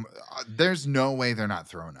city. There's no way they're not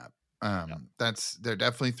throwing up. They're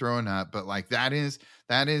definitely throwing up, but like that is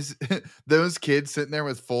those kids sitting there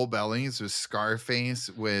with full bellies with Scarface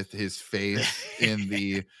with his face in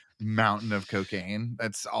the mountain of cocaine.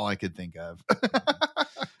 That's all I could think of.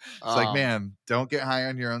 It's like, man, don't get high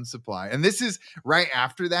on your own supply. And this is right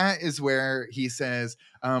after that is where he says,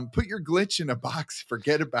 put your glitch in a box,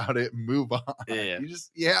 forget about it, move on. Yeah.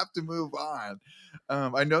 You have to move on.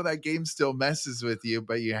 I know that game still messes with you,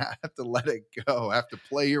 but you have to let it go. Have to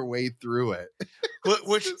play your way through it.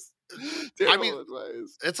 Which I mean,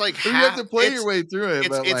 advice. It's like you have to play your way through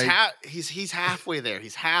it. He's halfway there.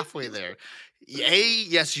 He's halfway there.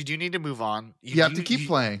 Yes, you do need to move on. You have to keep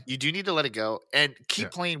playing. You do need to let it go, and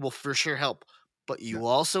keep playing will for sure help. But you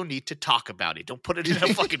also need to talk about it. Don't put it in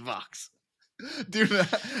a fucking box. Do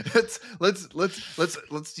not. Let's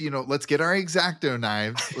get our X-Acto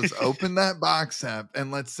knives. Let's open that box up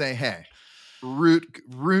and let's say, hey, root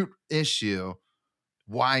issue.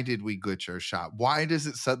 Why did we glitch our shot? Why does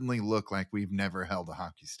it suddenly look like we've never held a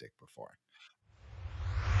hockey stick before?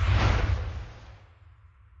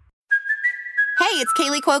 Hey, it's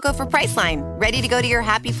Kaylee Cuoco for Priceline. Ready to go to your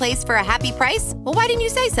happy place for a happy price? Well, why didn't you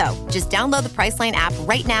say so? Just download the Priceline app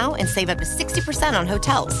right now and save up to 60% on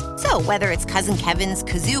hotels. So whether it's Cousin Kevin's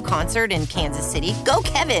Kazoo Concert in Kansas City, go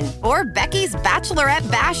Kevin, or Becky's Bachelorette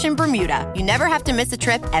Bash in Bermuda, you never have to miss a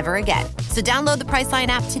trip ever again. So download the Priceline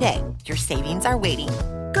app today. Your savings are waiting.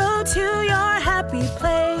 Go to your happy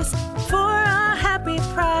place for a happy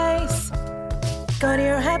price. Go to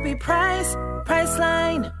your happy price,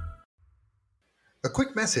 Priceline. A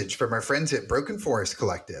quick message from our friends at Broken Forest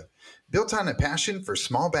Collective. Built on a passion for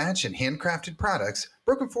small batch and handcrafted products,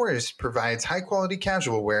 Broken Forest provides high-quality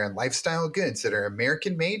casual wear and lifestyle goods that are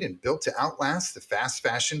American-made and built to outlast the fast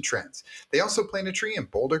fashion trends. They also plant a tree in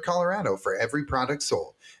Boulder, Colorado for every product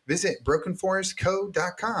sold. Visit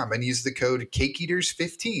brokenforestco.com and use the code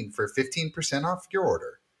CakeEaters15 for 15% off your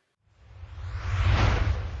order.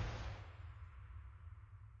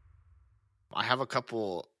 I have a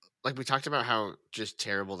couple... Like we talked about how just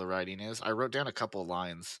terrible the writing is. I wrote down a couple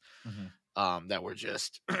lines that were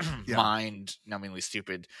just mind-numbingly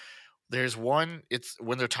stupid. There's one. It's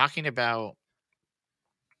when they're talking about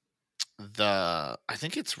I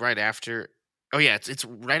think it's right after. Oh yeah, it's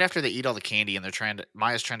right after they eat all the candy and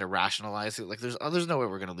Maya's trying to rationalize it. Like there's no way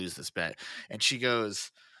we're gonna lose this bet. And she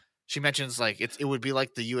mentions like it would be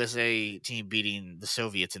like the USA team beating the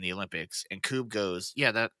Soviets in the Olympics, and Coob goes,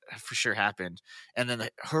 "Yeah, that for sure happened." And then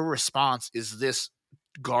her response is this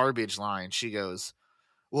garbage line. She goes,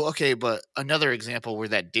 "Well, okay, but another example where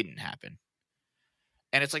that didn't happen."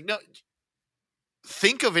 And it's like, no,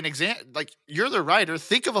 think of an example. Like, you're the writer.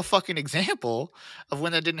 Think of a fucking example of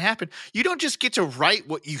when that didn't happen. You don't just get to write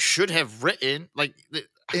what you should have written. Like,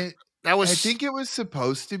 that was. I think it was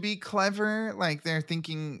supposed to be clever. Like, they're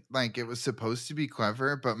thinking like it was supposed to be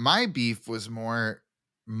clever, but my beef was more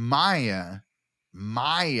Maya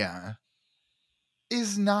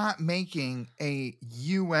is not making a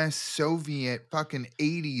US Soviet fucking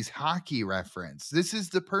 80s hockey reference. This is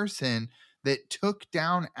the person that took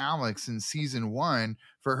down Alex in season 1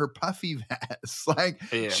 for her puffy vest. Like,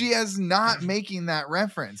 she is not making that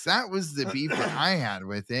reference. That was the beef that I had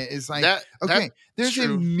with it. It's like, there's a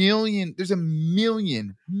million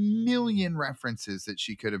references that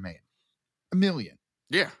she could have made. A million.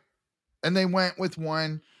 Yeah. And they went with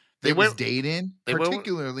one that was dated,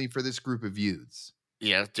 particularly for this group of youths.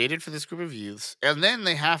 Yeah, dated for this group of youths. And then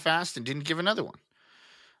they half-assed and didn't give another one.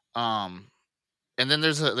 And then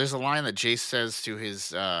there's a line that Jace says to his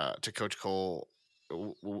to Coach Cole.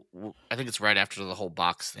 I think it's right after the whole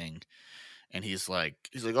box thing, and he's like,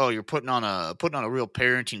 "Oh, you're putting on a real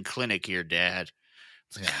parenting clinic here, Dad."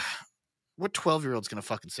 It's like, what 12-year-old's gonna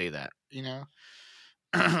fucking say that, you know?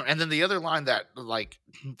 And then the other line that like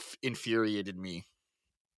infuriated me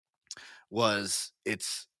was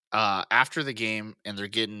it's after the game and they're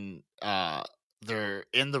getting they're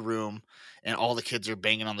in the room and all the kids are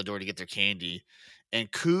banging on the door to get their candy. And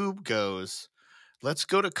Coob goes, "Let's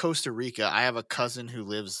go to Costa Rica. I have a cousin who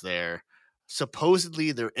lives there.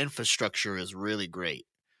 Supposedly their infrastructure is really great."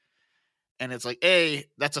 And it's like, A,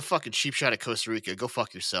 that's a fucking cheap shot at Costa Rica. Go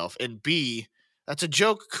fuck yourself. And B, that's a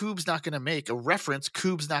joke Coob's not going to make. A reference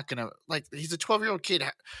Coob's not going to, like, he's a 12-year-old kid.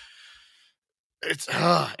 It's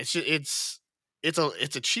a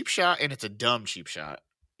cheap shot, and it's a dumb cheap shot,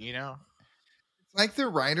 you know? Like the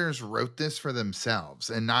writers wrote this for themselves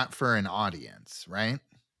and not for an audience, right?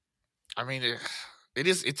 I mean, I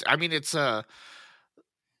think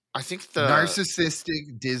the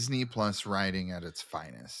narcissistic Disney Plus writing at its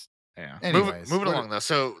finest. Yeah. Anyways, moving along though.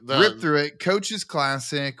 So rip through it. Coach's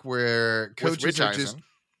Classic, where coaches Rich are Eisen.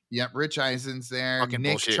 Rich Eisen's there. Fucking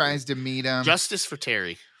Nick bullshit. tries to meet him. Justice for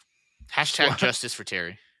Terry. Hashtag justice for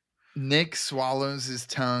Terry. Nick swallows his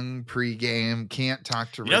tongue pregame. Can't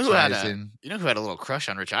talk to Rich Eisen. You know who had a little crush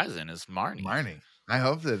on Rich Eisen is Marnie. I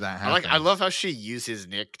hope that happens. I love how she uses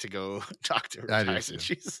Nick to go talk to Rich Eisen.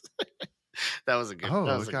 That was a good. Oh,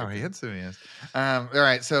 look how handsome he is. All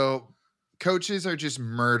right, so coaches are just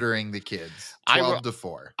murdering the kids.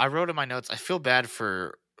 12-4. I wrote in my notes, I feel bad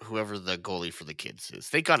for whoever the goalie for the kids is.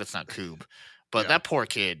 Thank God it's not Coob. But that poor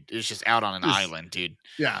kid is just out on an island, dude.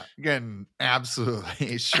 Yeah, getting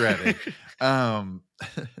absolutely shredded.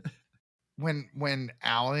 When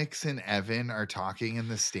Alex and Evan are talking in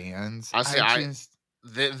the stands,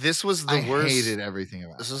 this was the worst. I hated everything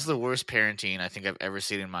about it. This was the worst parenting I think I've ever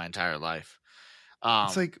seen in my entire life.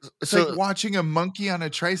 It's like watching a monkey on a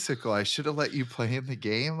tricycle. I should have let you play in the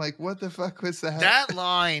game. Like, what the fuck was that? That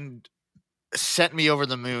line sent me over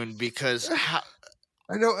the moon because I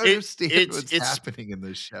don't understand what's happening in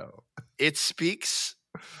this show. It speaks.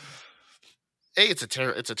 A, it's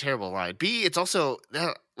a terrible line. B, it's also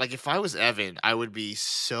like if I was Evan, I would be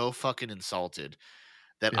so fucking insulted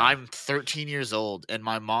that I'm 13 years old and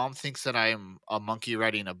my mom thinks that I am a monkey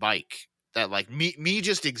riding a bike. That like me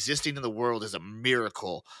just existing in the world is a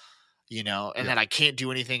miracle, you know, and that I can't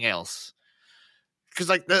do anything else. Because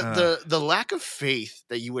like the lack of faith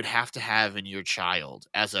that you would have to have in your child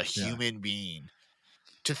as a human being.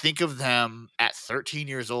 To think of them at 13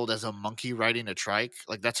 years old as a monkey riding a trike,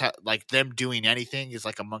 like that's how, like them doing anything is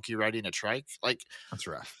like a monkey riding a trike. Like that's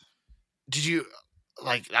rough. Did you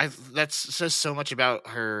like? That says so much about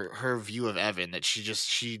her view of Evan that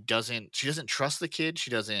she doesn't trust the kid.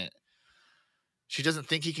 She doesn't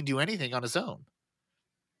think he can do anything on his own,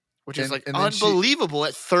 which is like unbelievable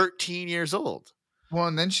at 13 years old. Well,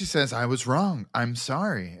 and then she says, "I was wrong. I'm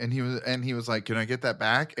sorry," and he was like, "Can I get that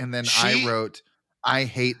back?" And then I wrote, "I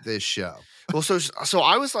hate this show." Well, so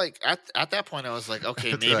I was like, at that point, I was like,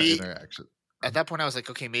 okay, maybe. At that point, I was like,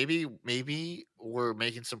 okay, maybe we're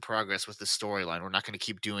making some progress with the storyline. We're not going to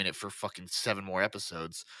keep doing it for fucking 7 more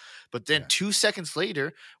episodes. But then 2 seconds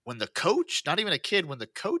later, when the coach, not even a kid, when the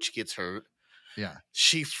coach gets hurt,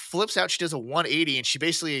 she flips out. She does a 180, and she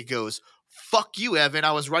basically goes, "Fuck you, Evan.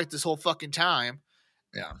 I was right this whole fucking time."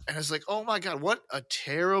 Yeah, and it's like, oh my god, what a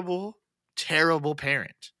terrible, terrible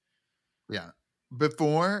parent. Yeah.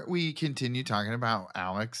 Before we continue talking about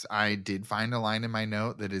Alex, I did find a line in my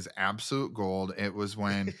note that is absolute gold. It was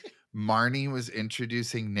when Marnie was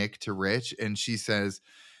introducing Nick to Rich, and she says,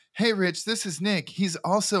 "Hey, Rich, this is Nick. He's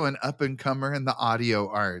also an up-and-comer in the audio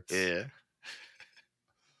arts." Yeah.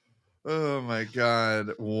 Oh my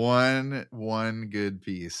god. One good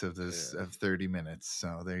piece of this of 30 minutes.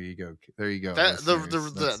 So there you go. There you go. That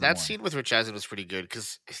listeners. That's the that one. scene with Rich Eisen was pretty good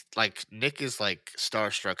because like Nick is like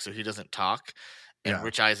starstruck, so he doesn't talk, and Yeah.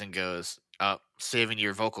 Rich Eisen goes, saving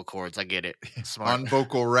your vocal cords. I get it. Smart. On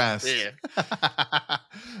vocal rest. Yeah. That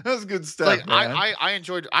was good stuff. Like man. I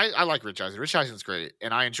enjoyed I like Rich Eisen. Rich Eisen's great,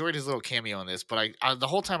 and I enjoyed his little cameo in this. But I the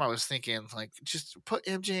whole time I was thinking like, just put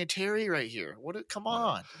MJ and Terry right here. Come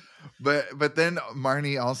on. But then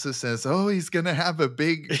Marnie also says, "Oh, he's gonna have a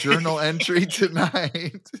big journal entry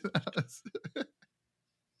tonight."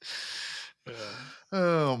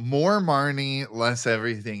 Oh, more Marnie, less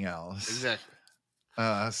everything else. Exactly.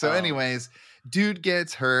 Anyways, dude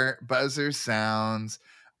gets hurt. Buzzer sounds.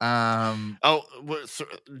 In the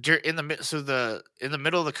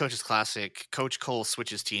middle of the coaches classic, Coach Cole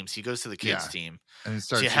switches teams. He goes to the kids team and he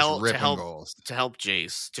starts ripping goals to help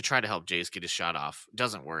Jace get his shot off.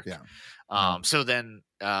 Doesn't work. Yeah. So then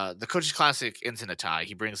the coaches classic ends in a tie.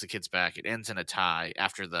 He brings the kids back. It ends in a tie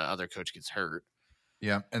after the other coach gets hurt.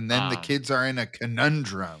 Yeah, and then the kids are in a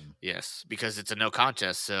conundrum. Yes, because it's a no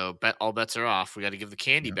contest. So all bets are off. We got to give the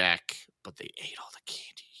candy back, but they ate all the candy.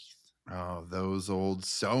 Oh, those old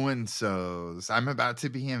so-and-sos. I'm about to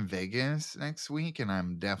be in Vegas next week, and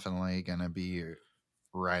I'm definitely going to be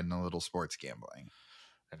riding a little sports gambling.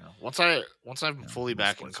 I know. Once I'm fully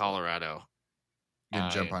back in Colorado. Gonna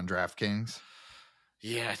jump on DraftKings?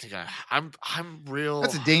 Yeah, I think I'm real.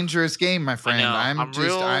 That's a dangerous game, my friend. I'm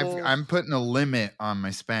I'm putting a limit on my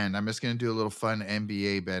spend. I'm just gonna do a little fun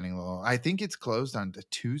NBA betting. I think it's closed on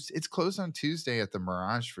Tuesday. It's closed on Tuesday at the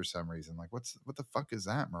Mirage for some reason. Like, what the fuck is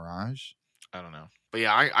that, Mirage? I don't know. But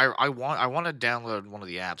yeah, I want to download one of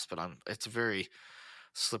the apps, but it's a very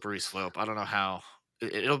slippery slope. I don't know how.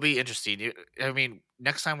 It'll be interesting. I mean,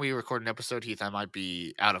 next time we record an episode, Heath, I might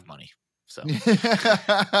be out of money. So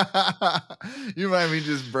you might be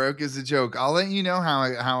just broke as a joke. I'll let you know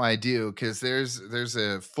how I do, because there's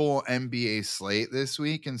a full NBA slate this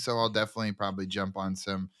week, and so I'll definitely probably jump on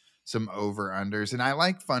some over unders. And I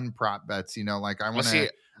like fun prop bets. Like I want to.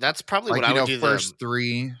 That's probably what I would do. First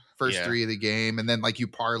three of the game, and then like you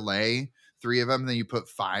parlay 3 of them, then you put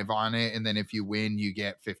 5 on it, and then if you win, you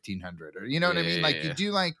get 1,500, or what I mean. Like you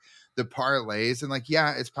do like the parlays, and like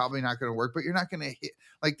it's probably not going to work, but you're not going to hit.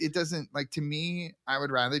 Like it doesn't, like, to me, I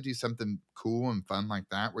would rather do something cool and fun like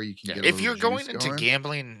that where you can get. If you're going into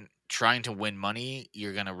gambling trying to win money,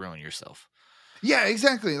 you're going to ruin yourself. Yeah,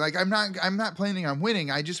 exactly. Like I'm not planning on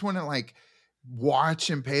winning. I just want to like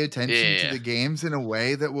watch and pay attention to the games in a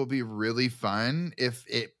way that will be really fun if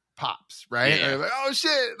it pops, right? Yeah. Like, oh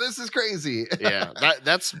shit, this is crazy. Yeah,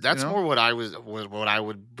 that's more what I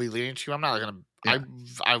would be leaning to. I'm not gonna. Yeah.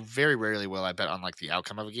 I very rarely will I bet on like the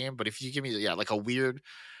outcome of a game, but if you give me like a weird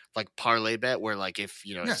like parlay bet where like if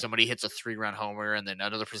if somebody hits a 3-run homer and then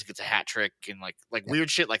another person gets a hat trick and like weird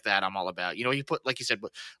shit like that, I'm all about. You put, like you said,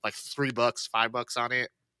 like $3, $5 on it.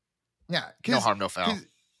 Yeah, no harm, no foul.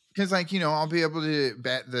 Because I'll be able to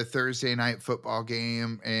bet the Thursday night football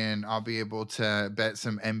game, and I'll be able to bet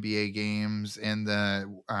some NBA games, and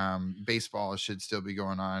the baseball should still be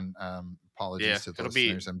going on. Apologies to the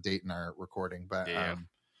listeners. I'm dating our recording, but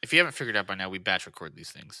if you haven't figured out by now, we batch record these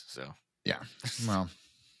things. So yeah, well,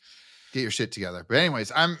 get your shit together. But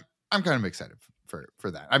anyways, I'm kind of excited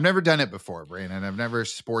for that. I've never done it before, Brandon. I've never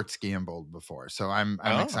sports gambled before, so I'm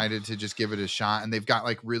excited to just give it a shot. And they've got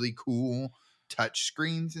like really cool touch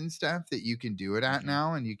screens and stuff that you can do it at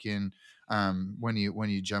now, and you can when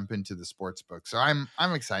you jump into the sports book. So I'm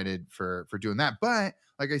excited for doing that. But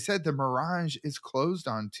like I said, the Mirage is closed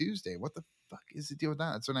on Tuesday. What the fuck is the deal with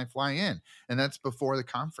that? That's when I fly in, and that's before the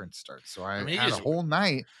conference starts. So I had a whole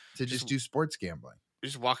night to just do sports gambling. You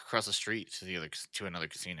just walk across the street to another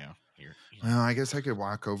casino. Well, I guess I could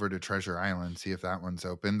walk over to Treasure Island, see if that one's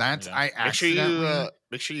open. Make sure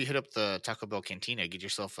you hit up the Taco Bell Cantina. Get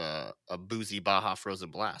yourself a boozy Baja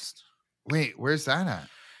Frozen Blast. Wait, where's that at?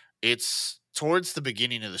 It's towards the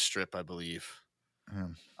beginning of the strip, I believe.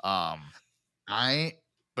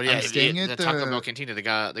 But yeah, staying at the Taco Bell Cantina, they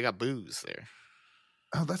got booze there.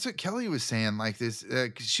 Oh, that's what Kelly was saying. Like this,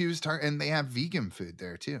 she was talking, and they have vegan food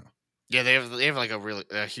there too. Yeah, they have like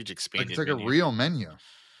a huge expanded. It's like menu. A real menu.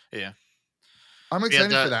 Yeah, I'm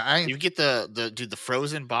excited for that. You get the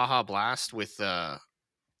frozen Baja Blast with. Oh,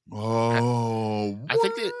 I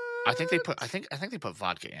think I think they put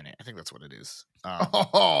vodka in it. I think that's what it is.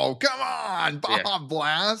 Oh, come on, Baja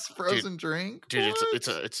Blast frozen drink, dude!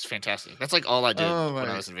 It's fantastic. That's like all I did when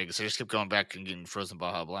I was in Vegas. I just kept going back and getting frozen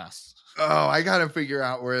Baja Blast. Oh, I gotta figure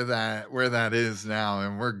out where that is now,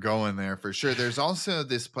 and we're going there for sure. There's also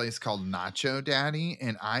this place called Nacho Daddy,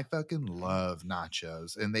 and I fucking love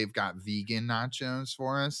nachos, and they've got vegan nachos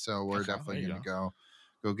for us, so we're definitely gonna go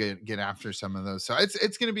get after some of those. So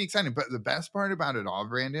it's gonna be exciting. But the best part about it all,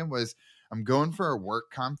 Brandon, was I'm going for a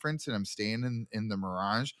work conference and I'm staying in the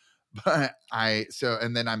Mirage,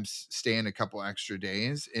 and then I'm staying a couple extra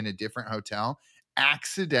days in a different hotel.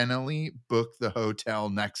 Accidentally booked the hotel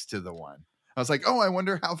next to the one. I was like, oh, I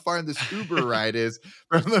wonder how far this Uber ride is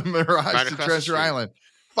from the Mirage to Treasure Island.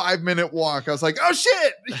 5-minute walk. I was like, oh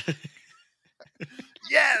shit.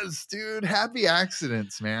 Yes, dude. Happy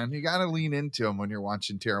accidents, man. You got to lean into them when you're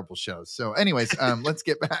watching terrible shows. So anyways, let's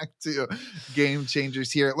get back to Game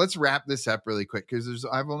Changers here. Let's wrap this up really quick because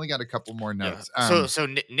I've only got a couple more notes. Yeah. So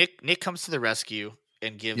Nick comes to the rescue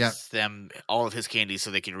and gives them all of his candy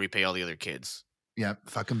so they can repay all the other kids. Yep,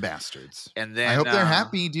 fucking bastards. And then I hope they're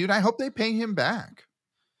happy, dude. I hope they pay him back.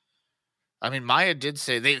 I mean, Maya did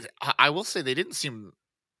say I will say they didn't seem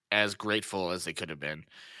as grateful as they could have been.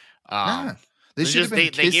 They should have been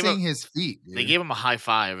kissing his feet. Dude. They gave him a high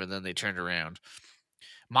five and then they turned around.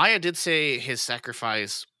 Maya did say his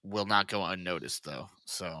sacrifice will not go unnoticed, though.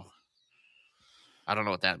 So I don't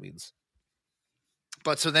know what that means.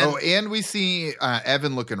 But so then, and we see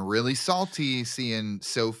Evan looking really salty, seeing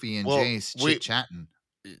Sophie and Jace chit-chatting.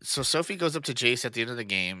 So Sophie goes up to Jace at the end of the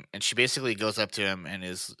game, and she basically goes up to him and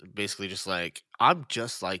is basically just like, "I'm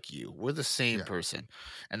just like you. We're the same person."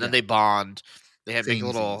 And then they bond. They have big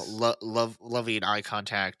little loving eye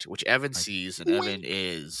contact, which Evan sees, and Evan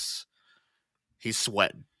he's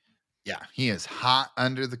sweating. Yeah, he is hot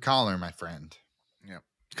under the collar, my friend. Yeah.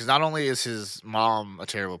 Because not only is his mom a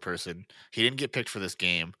terrible person, he didn't get picked for this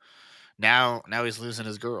game. Now he's losing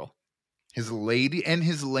his girl. His lady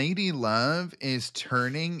love is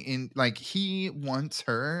turning in, like, he wants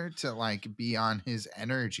her to like be on his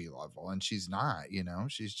energy level, and she's not.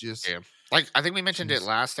 She's just like, I think we mentioned it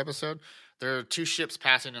last episode. There are two ships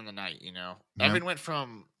passing in the night. Evan went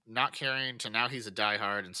from not caring to now he's a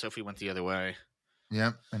diehard, and Sophie went the other way.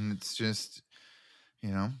 Yep, and it's just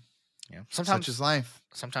sometimes such is life.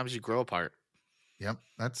 Sometimes you grow apart. Yep,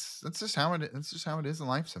 that's just how it is. That's just how it is in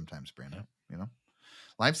life sometimes, Brandon.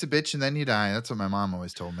 Life's a bitch, and then you die. That's what my mom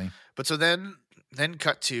always told me. But so then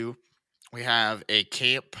cut to, we have a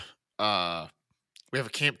camp. We have a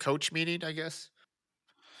camp coach meeting, I guess.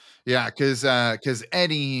 Yeah, because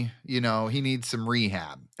Eddie, he needs some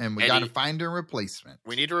rehab, and we got to find a replacement.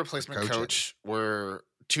 We need a replacement coach. We're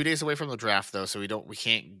 2 days away from the draft, though, so we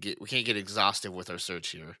can't get exhaustive with our search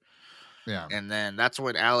here. Yeah. And then that's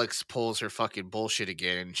when Alex pulls her fucking bullshit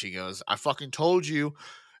again, and she goes, "I fucking told you."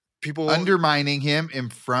 People undermining him in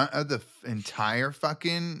front of the entire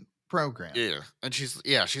fucking program. Yeah, and she's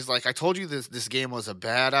like, "I told you this game was a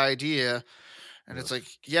bad idea," and it's like,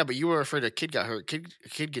 yeah, but you were afraid a kid got hurt. Kid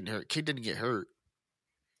getting hurt. Kid didn't get hurt.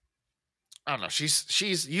 I don't know.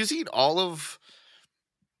 She's using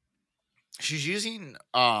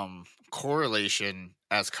correlation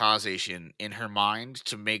as causation in her mind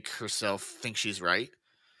to make herself think she's right.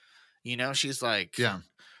 She's like,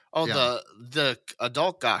 the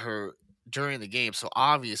adult got hurt during the game, so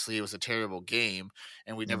obviously it was a terrible game,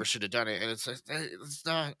 and we never should have done it. And it's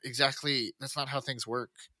not exactly, that's not how things work.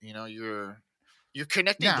 You're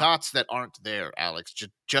connecting dots that aren't there, Alex.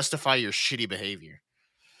 Justify your shitty behavior.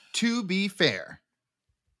 To be fair,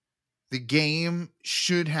 the game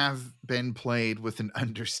should have been played with an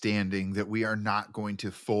understanding that we are not going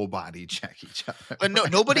to full body check each other. But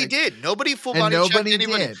nobody did. Nobody full body checked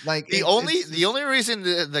anybody. Did. Like the only reason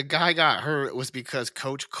the guy got hurt was because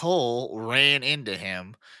Coach Cole ran into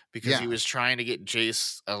him because he was trying to get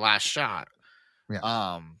Jace a last shot.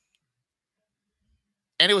 Yeah.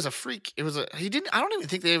 And it was a freak. I don't even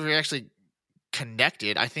think they ever actually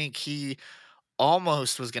connected. I think he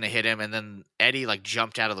almost was going to hit him, and then Eddie like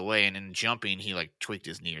jumped out of the way, and in jumping he like tweaked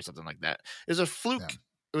his knee or something like that. It was a fluke. Yeah.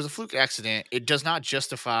 It was a fluke accident. It does not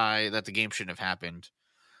justify that the game shouldn't have happened.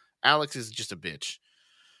 Alex is just a bitch.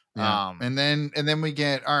 Yeah. And then we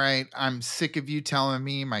get, all right, I'm sick of you telling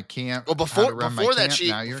me my camp. Well, before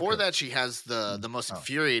that she has the most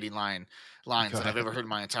infuriating lines that I've ever heard in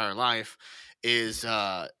my entire life. Is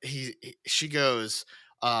she goes,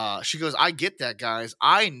 I get that, guys.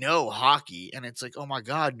 I know hockey. And it's like, oh my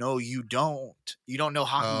God, no, you don't. You don't know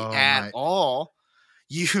hockey at all.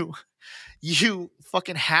 You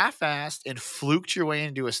fucking half-assed and fluked your way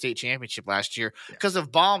into a state championship last year because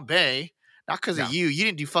of Bombay Not because No. of you. You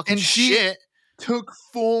didn't do fucking And she- shit. Took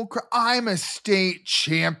full. I'm a state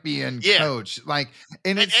champion Yeah. coach. Like,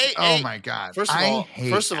 and it's my god. First of I all- hate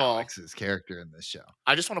first of all- Alex's character in this show.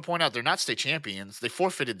 I just want to point out they're not state champions. They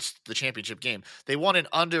forfeited the championship game. They won an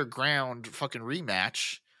underground fucking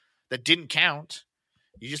rematch that didn't count.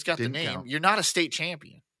 You just got Didn't the name. count. You're not a state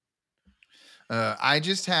champion. I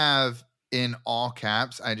just have in all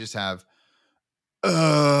caps. I just have I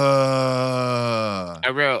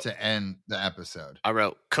wrote. to end the episode. I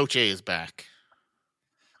wrote. Coach A is back.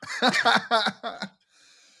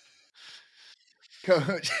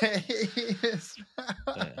 Coach.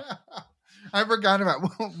 I forgot about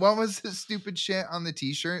what was the stupid shit on the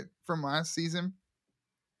T-shirt from last season.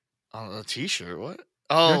 Oh, a T-shirt. What?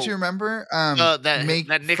 Oh, Don't you remember? that Make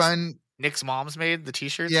Nick's, fun. Nick's mom's made the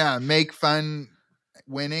T-shirts. Yeah, make fun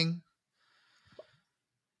winning.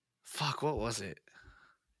 Fuck. What was it?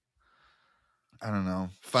 I don't know.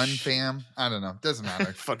 Fun fam. I don't know. Doesn't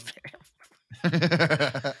matter. Fun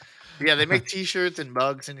fam. Yeah, they make T-shirts and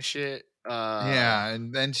mugs and shit. Yeah,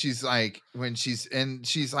 and then she's like,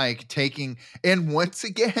 she's like taking, and once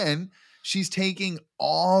again, she's taking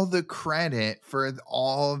all the credit for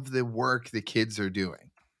all of the work the kids are doing.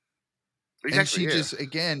 Exactly, And she yeah. just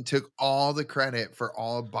again took all the credit for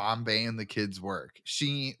all of Bombay and the kids' work.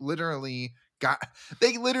 She literally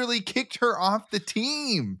they literally kicked her off the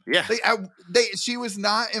team. Yeah. She was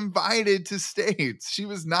not invited to states. She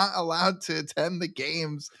was not allowed to attend the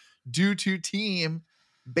games due to team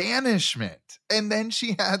banishment. And then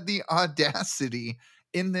she had the audacity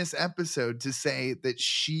in this episode to say that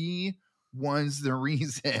she was the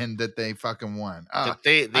reason that they fucking won. That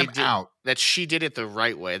they I'm did, out. That she did it the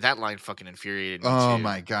right way. That line fucking infuriated me. Oh too.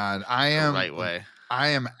 my god, The right way. I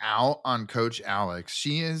am out on Coach Alex.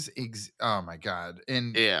 She is oh my god.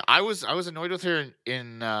 And Yeah, I was annoyed with her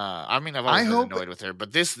in I mean I've always been hope- annoyed with her,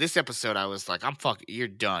 but this episode I was like, you're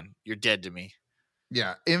done. You're dead to me.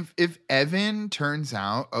 yeah, if Evan turns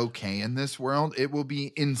out okay in this world, it will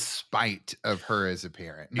be in spite of her as a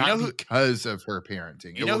parent, You not know who- because of her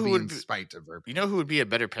parenting. You It know will who be would in be- spite of her. You know who would be a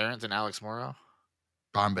better parent than Alex Morrow?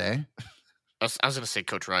 Bombay. I was gonna say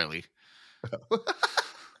Coach Riley.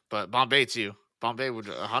 But Bombay too. Bombay would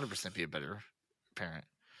 100% be a better parent.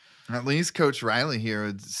 At least Coach Riley here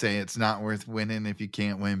would say it's not worth winning if you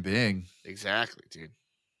can't win big. Exactly, dude.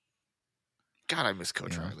 God, I miss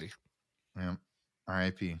Coach Yeah. Riley. Yeah.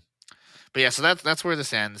 R.I.P. But yeah, so that's where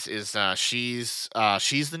this ends. Is she's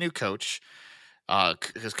the new coach,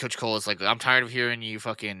 because Coach Cole is like, I'm tired of hearing you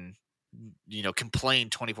fucking, complain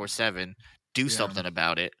 24/7. Do Yeah. something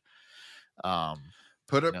about it.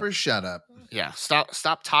 Put up No. or shut up. Yeah,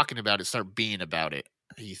 stop talking about it. Start being about it,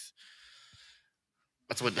 Heath.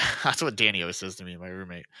 That's what Danny always says to me, my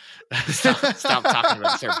roommate. stop talking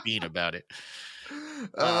about it. Start being about it.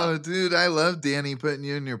 Oh, dude, I love Danny putting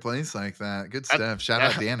you in your place like that. Good stuff. Shout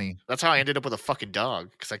out Danny. That's how I ended up with a fucking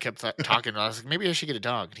dog, because I kept talking. I was like, maybe I should get a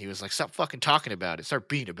dog. And he was like, stop fucking talking about it. Start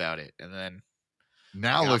being about it. And then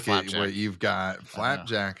Now I got look at Flapjack. what you've got.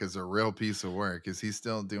 Flapjack is a real piece of work. Is he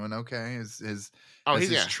still doing okay? Has his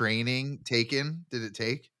training taken? Did it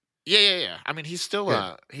take? Yeah. I mean, he's still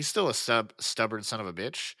Good. a stubborn son of a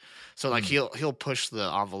bitch. So like he'll push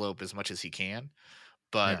the envelope as much as he can.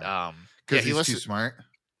 But Because he he's too listens. smart.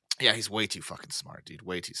 Yeah, he's way too fucking smart, dude.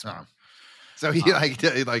 Way too smart. So he like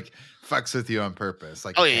fucks with you on purpose.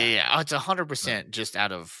 Like Oh a yeah. cat. Oh, it's 100% just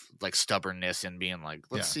out of like stubbornness and being like,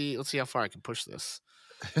 let's see how far I can push this.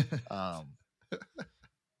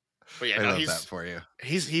 But yeah, I no, love that for you.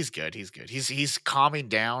 he's good. He's good. He's calming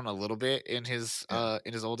down a little bit in his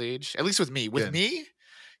old age. At least with me. With Good. me,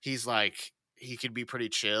 he's like he can be pretty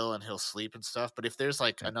chill and he'll sleep and stuff. But if there's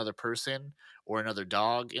like another person or another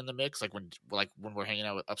dog in the mix, like when we're hanging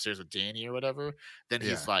out upstairs with Danny or whatever, then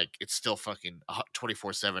he's like it's still fucking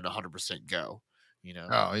 24/7, 100% go. You know?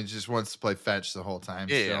 Oh, he just wants to play fetch the whole time.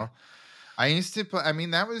 Yeah, Still. yeah. I used to play. I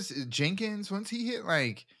mean, that was Jenkins. Once he hit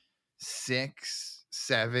like 6,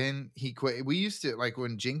 7, he quit. We used to like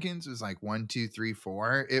when Jenkins was like 1, 2, 3,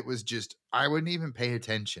 4. It was just I wouldn't even pay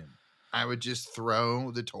attention. I would just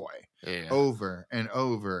throw the toy Yeah. over and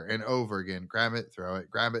over and over again. Grab it, throw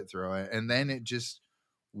it, grab it, throw it, and then it just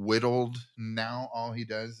whittled. Now all he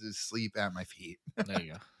does is sleep at my feet. There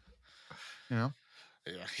you go. You know,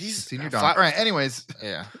 Yeah. He's senior dog. All right. Anyways,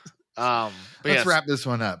 Yeah. let's But wrap this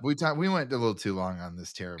one up. We went a little too long on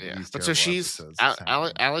this terrible. Yeah, These but so terrible she's episodes this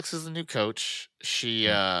time. Alex is the new coach. She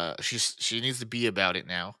needs to be about it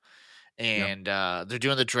now, and they're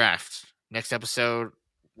doing the draft next episode.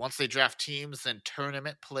 Once they draft teams, then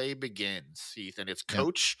tournament play begins. Heath, and it's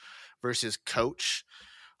coach versus coach.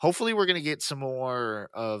 hopefully we're gonna get some more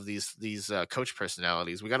of these coach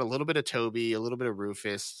personalities. We got a little bit of Toby, a little bit of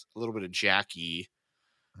Rufus, a little bit of Jackie.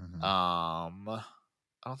 Mhm. I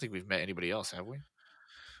don't think we've met anybody else, have we?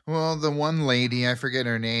 Well, the one lady, I forget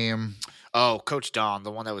her name. Oh, Coach Don,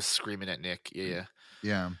 the one that was screaming at Nick.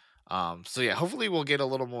 Yeah. So yeah, hopefully we'll get a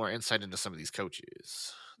little more insight into some of these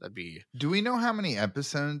coaches. That'd be. Do we know how many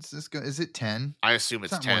episodes this goes? Is it 10? I assume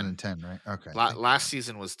it's not 10. more than 10, right? Okay. Last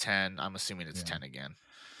season was 10. I'm assuming it's 10 again.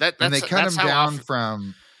 And they cut them down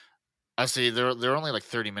from. I see. They're only like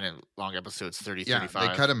 30-minute long episodes, 30, 35.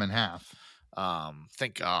 They cut them in half.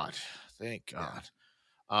 Thank God. But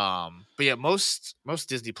yeah, most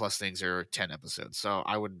Disney Plus things are 10 episodes. So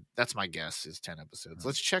that's my guess is 10 episodes.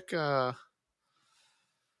 Let's check.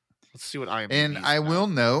 Let's see what IMDb. And I will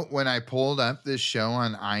note when I pulled up this show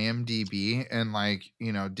on IMDb and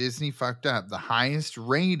Disney fucked up the highest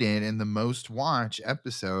rated and the most watched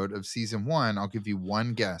episode of season 1. I'll give you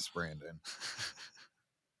one guess, Brandon.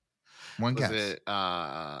 One guess. Was it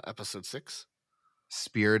episode 6?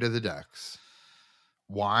 Spirit of the Ducks.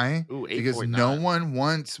 Why? Ooh, 8.9. Because no one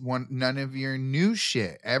wants none of your new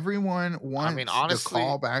shit. Everyone wants to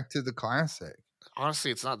call back to the classic. Honestly,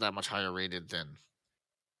 it's not that much higher rated than.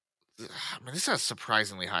 This has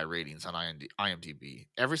surprisingly high ratings on IMDb.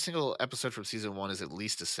 Every single episode from season 1 is at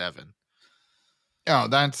least a 7. Oh,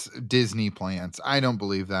 that's Disney plans. I don't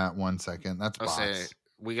believe that 1 second. That's bots.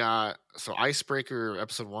 We got Icebreaker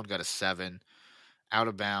episode 1 got a 7. Out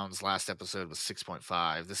of Bounds last episode was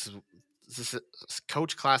 6.5. This is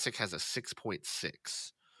Coach Classic has a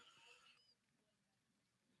 6.6.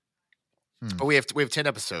 But we have 10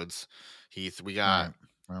 episodes. Heath, we got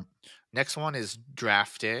next one is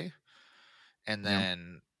Draft Day, and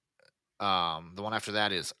then the one after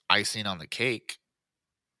that is Icing on the Cake,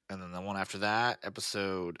 and then the one after that,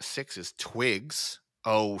 episode 6 is Twigs.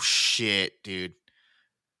 Oh shit, dude!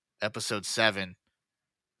 Episode 7,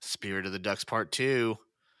 Spirit of the Ducks Part 2.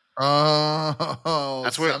 Oh,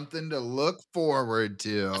 that's something to look forward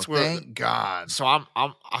to. Thank God. So I'm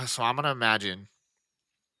gonna imagine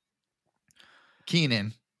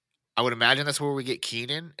Keenan. I would imagine that's where we get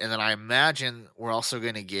Keenan, and then I imagine we're also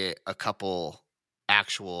gonna get a couple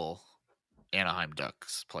actual Anaheim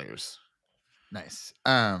Ducks players. Nice.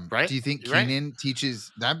 Right? Do you think Keenan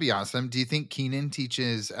teaches? That'd be awesome. Do you think Keenan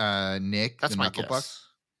teaches Nick the knuckle puck?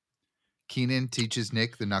 Keenan teaches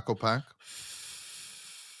Nick the knuckle puck.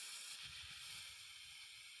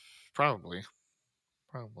 Probably.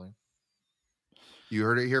 You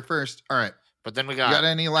heard it here first. All right. But then we got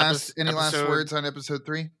any last words on episode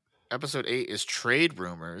 3? Episode 8 is Trade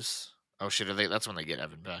Rumors. Oh shit! That's when they get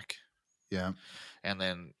Evan back. Yeah. And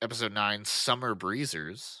then episode 9, Summer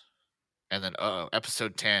Breezers, and then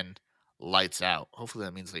episode 10, Lights Out. Hopefully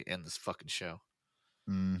that means they end this fucking show.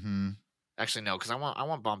 Mm-hmm. Actually, no, because I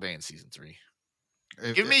want Bombay in season 3.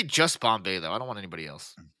 Give me just Bombay though. I don't want anybody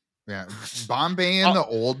else. Yeah, Bombay and the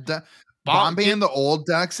old Bombay and the old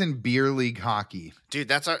Ducks and beer league hockey. Dude,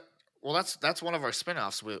 that's one of our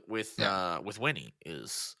spinoffs with Winnie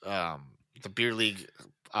is the beer league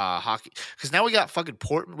hockey, because now we got fucking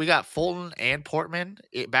Portman, we got Fulton and Portman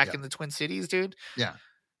back in the Twin Cities, dude. Yeah.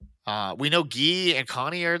 We know Guy and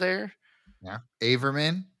Connie are there. Yeah.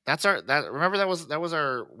 Averman. Remember that was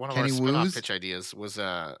our one of Kenny our spinoff Woos? pitch ideas was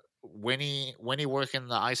Winnie working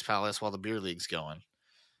the Ice Palace while the beer league's going.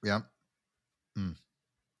 Yep.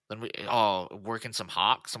 Then we working some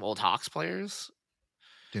old Hawks players.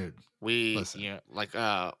 Dude. Listen.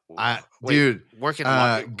 Working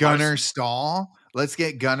Gunnar Stahl. Let's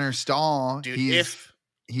get Gunnar Stahl. Dude,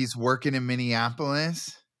 he's working in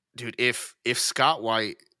Minneapolis. Dude, if Scott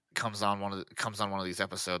White comes on one of these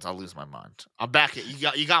episodes, I'll lose my mind. I'm back in.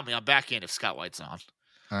 You got me. I'm back in if Scott White's on.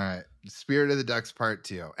 All right. Spirit of the Ducks Part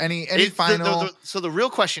 2. Any final? So the real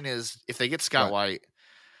question is if they get Scott White,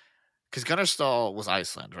 because Gunnar Stahl was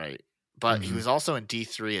Iceland, right? But he was also in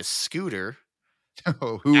D3 as Scooter.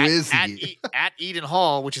 Oh, who is he? At Eden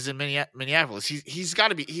Hall, which is in Minneapolis. He's got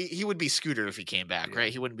to be. He would be Scooter if he came back,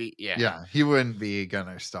 right? He wouldn't be. Yeah. Yeah, he wouldn't be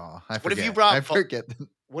Gunnar Stahl. I forget.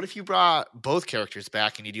 What if you brought both characters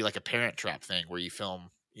back and you do like a Parent Trap thing where you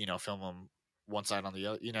film them one side on the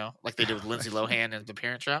other, like they did with Lindsay Lohan and the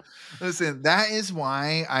Parent Trap? Listen, that is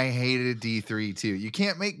why I hated D3 too. You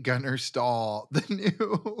can't make Gunnar Stahl the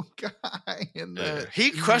new guy in the.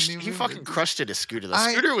 He fucking crushed it as Scooter.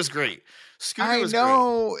 Scooter was great. I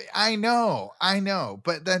know,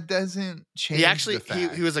 but that doesn't change.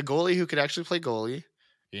 He was a goalie who could actually play goalie.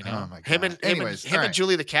 Oh my God. Him and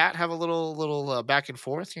Julie the Cat have a little back and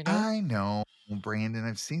forth. I know, Brandon.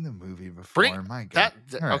 I've seen the movie before. My God.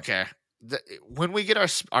 Okay. when we get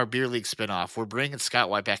our beer league spinoff, we're bringing Scott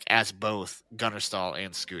White back as both Gunnerstall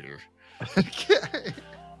and Scooter. Okay.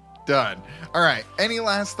 Done. All right. Any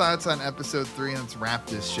last thoughts on episode 3? Let's wrap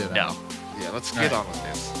this shit up. No. Yeah, let's get on with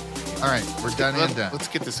this. All right. We're done and done. Let's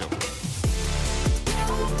get this over.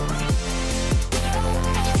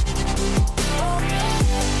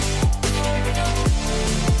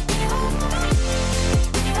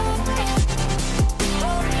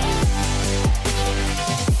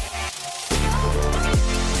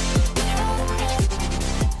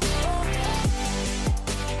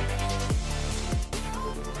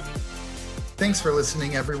 Thanks for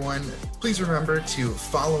listening, everyone. Please remember to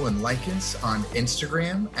follow and like us on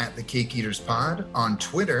Instagram at The Cake Eaters Pod, on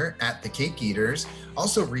Twitter at The Cake Eaters.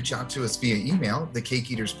 Also reach out to us via email,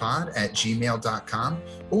 thecakeeaterspod@gmail.com,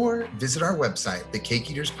 or visit our website,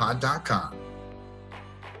 thecakeeaterspod.com.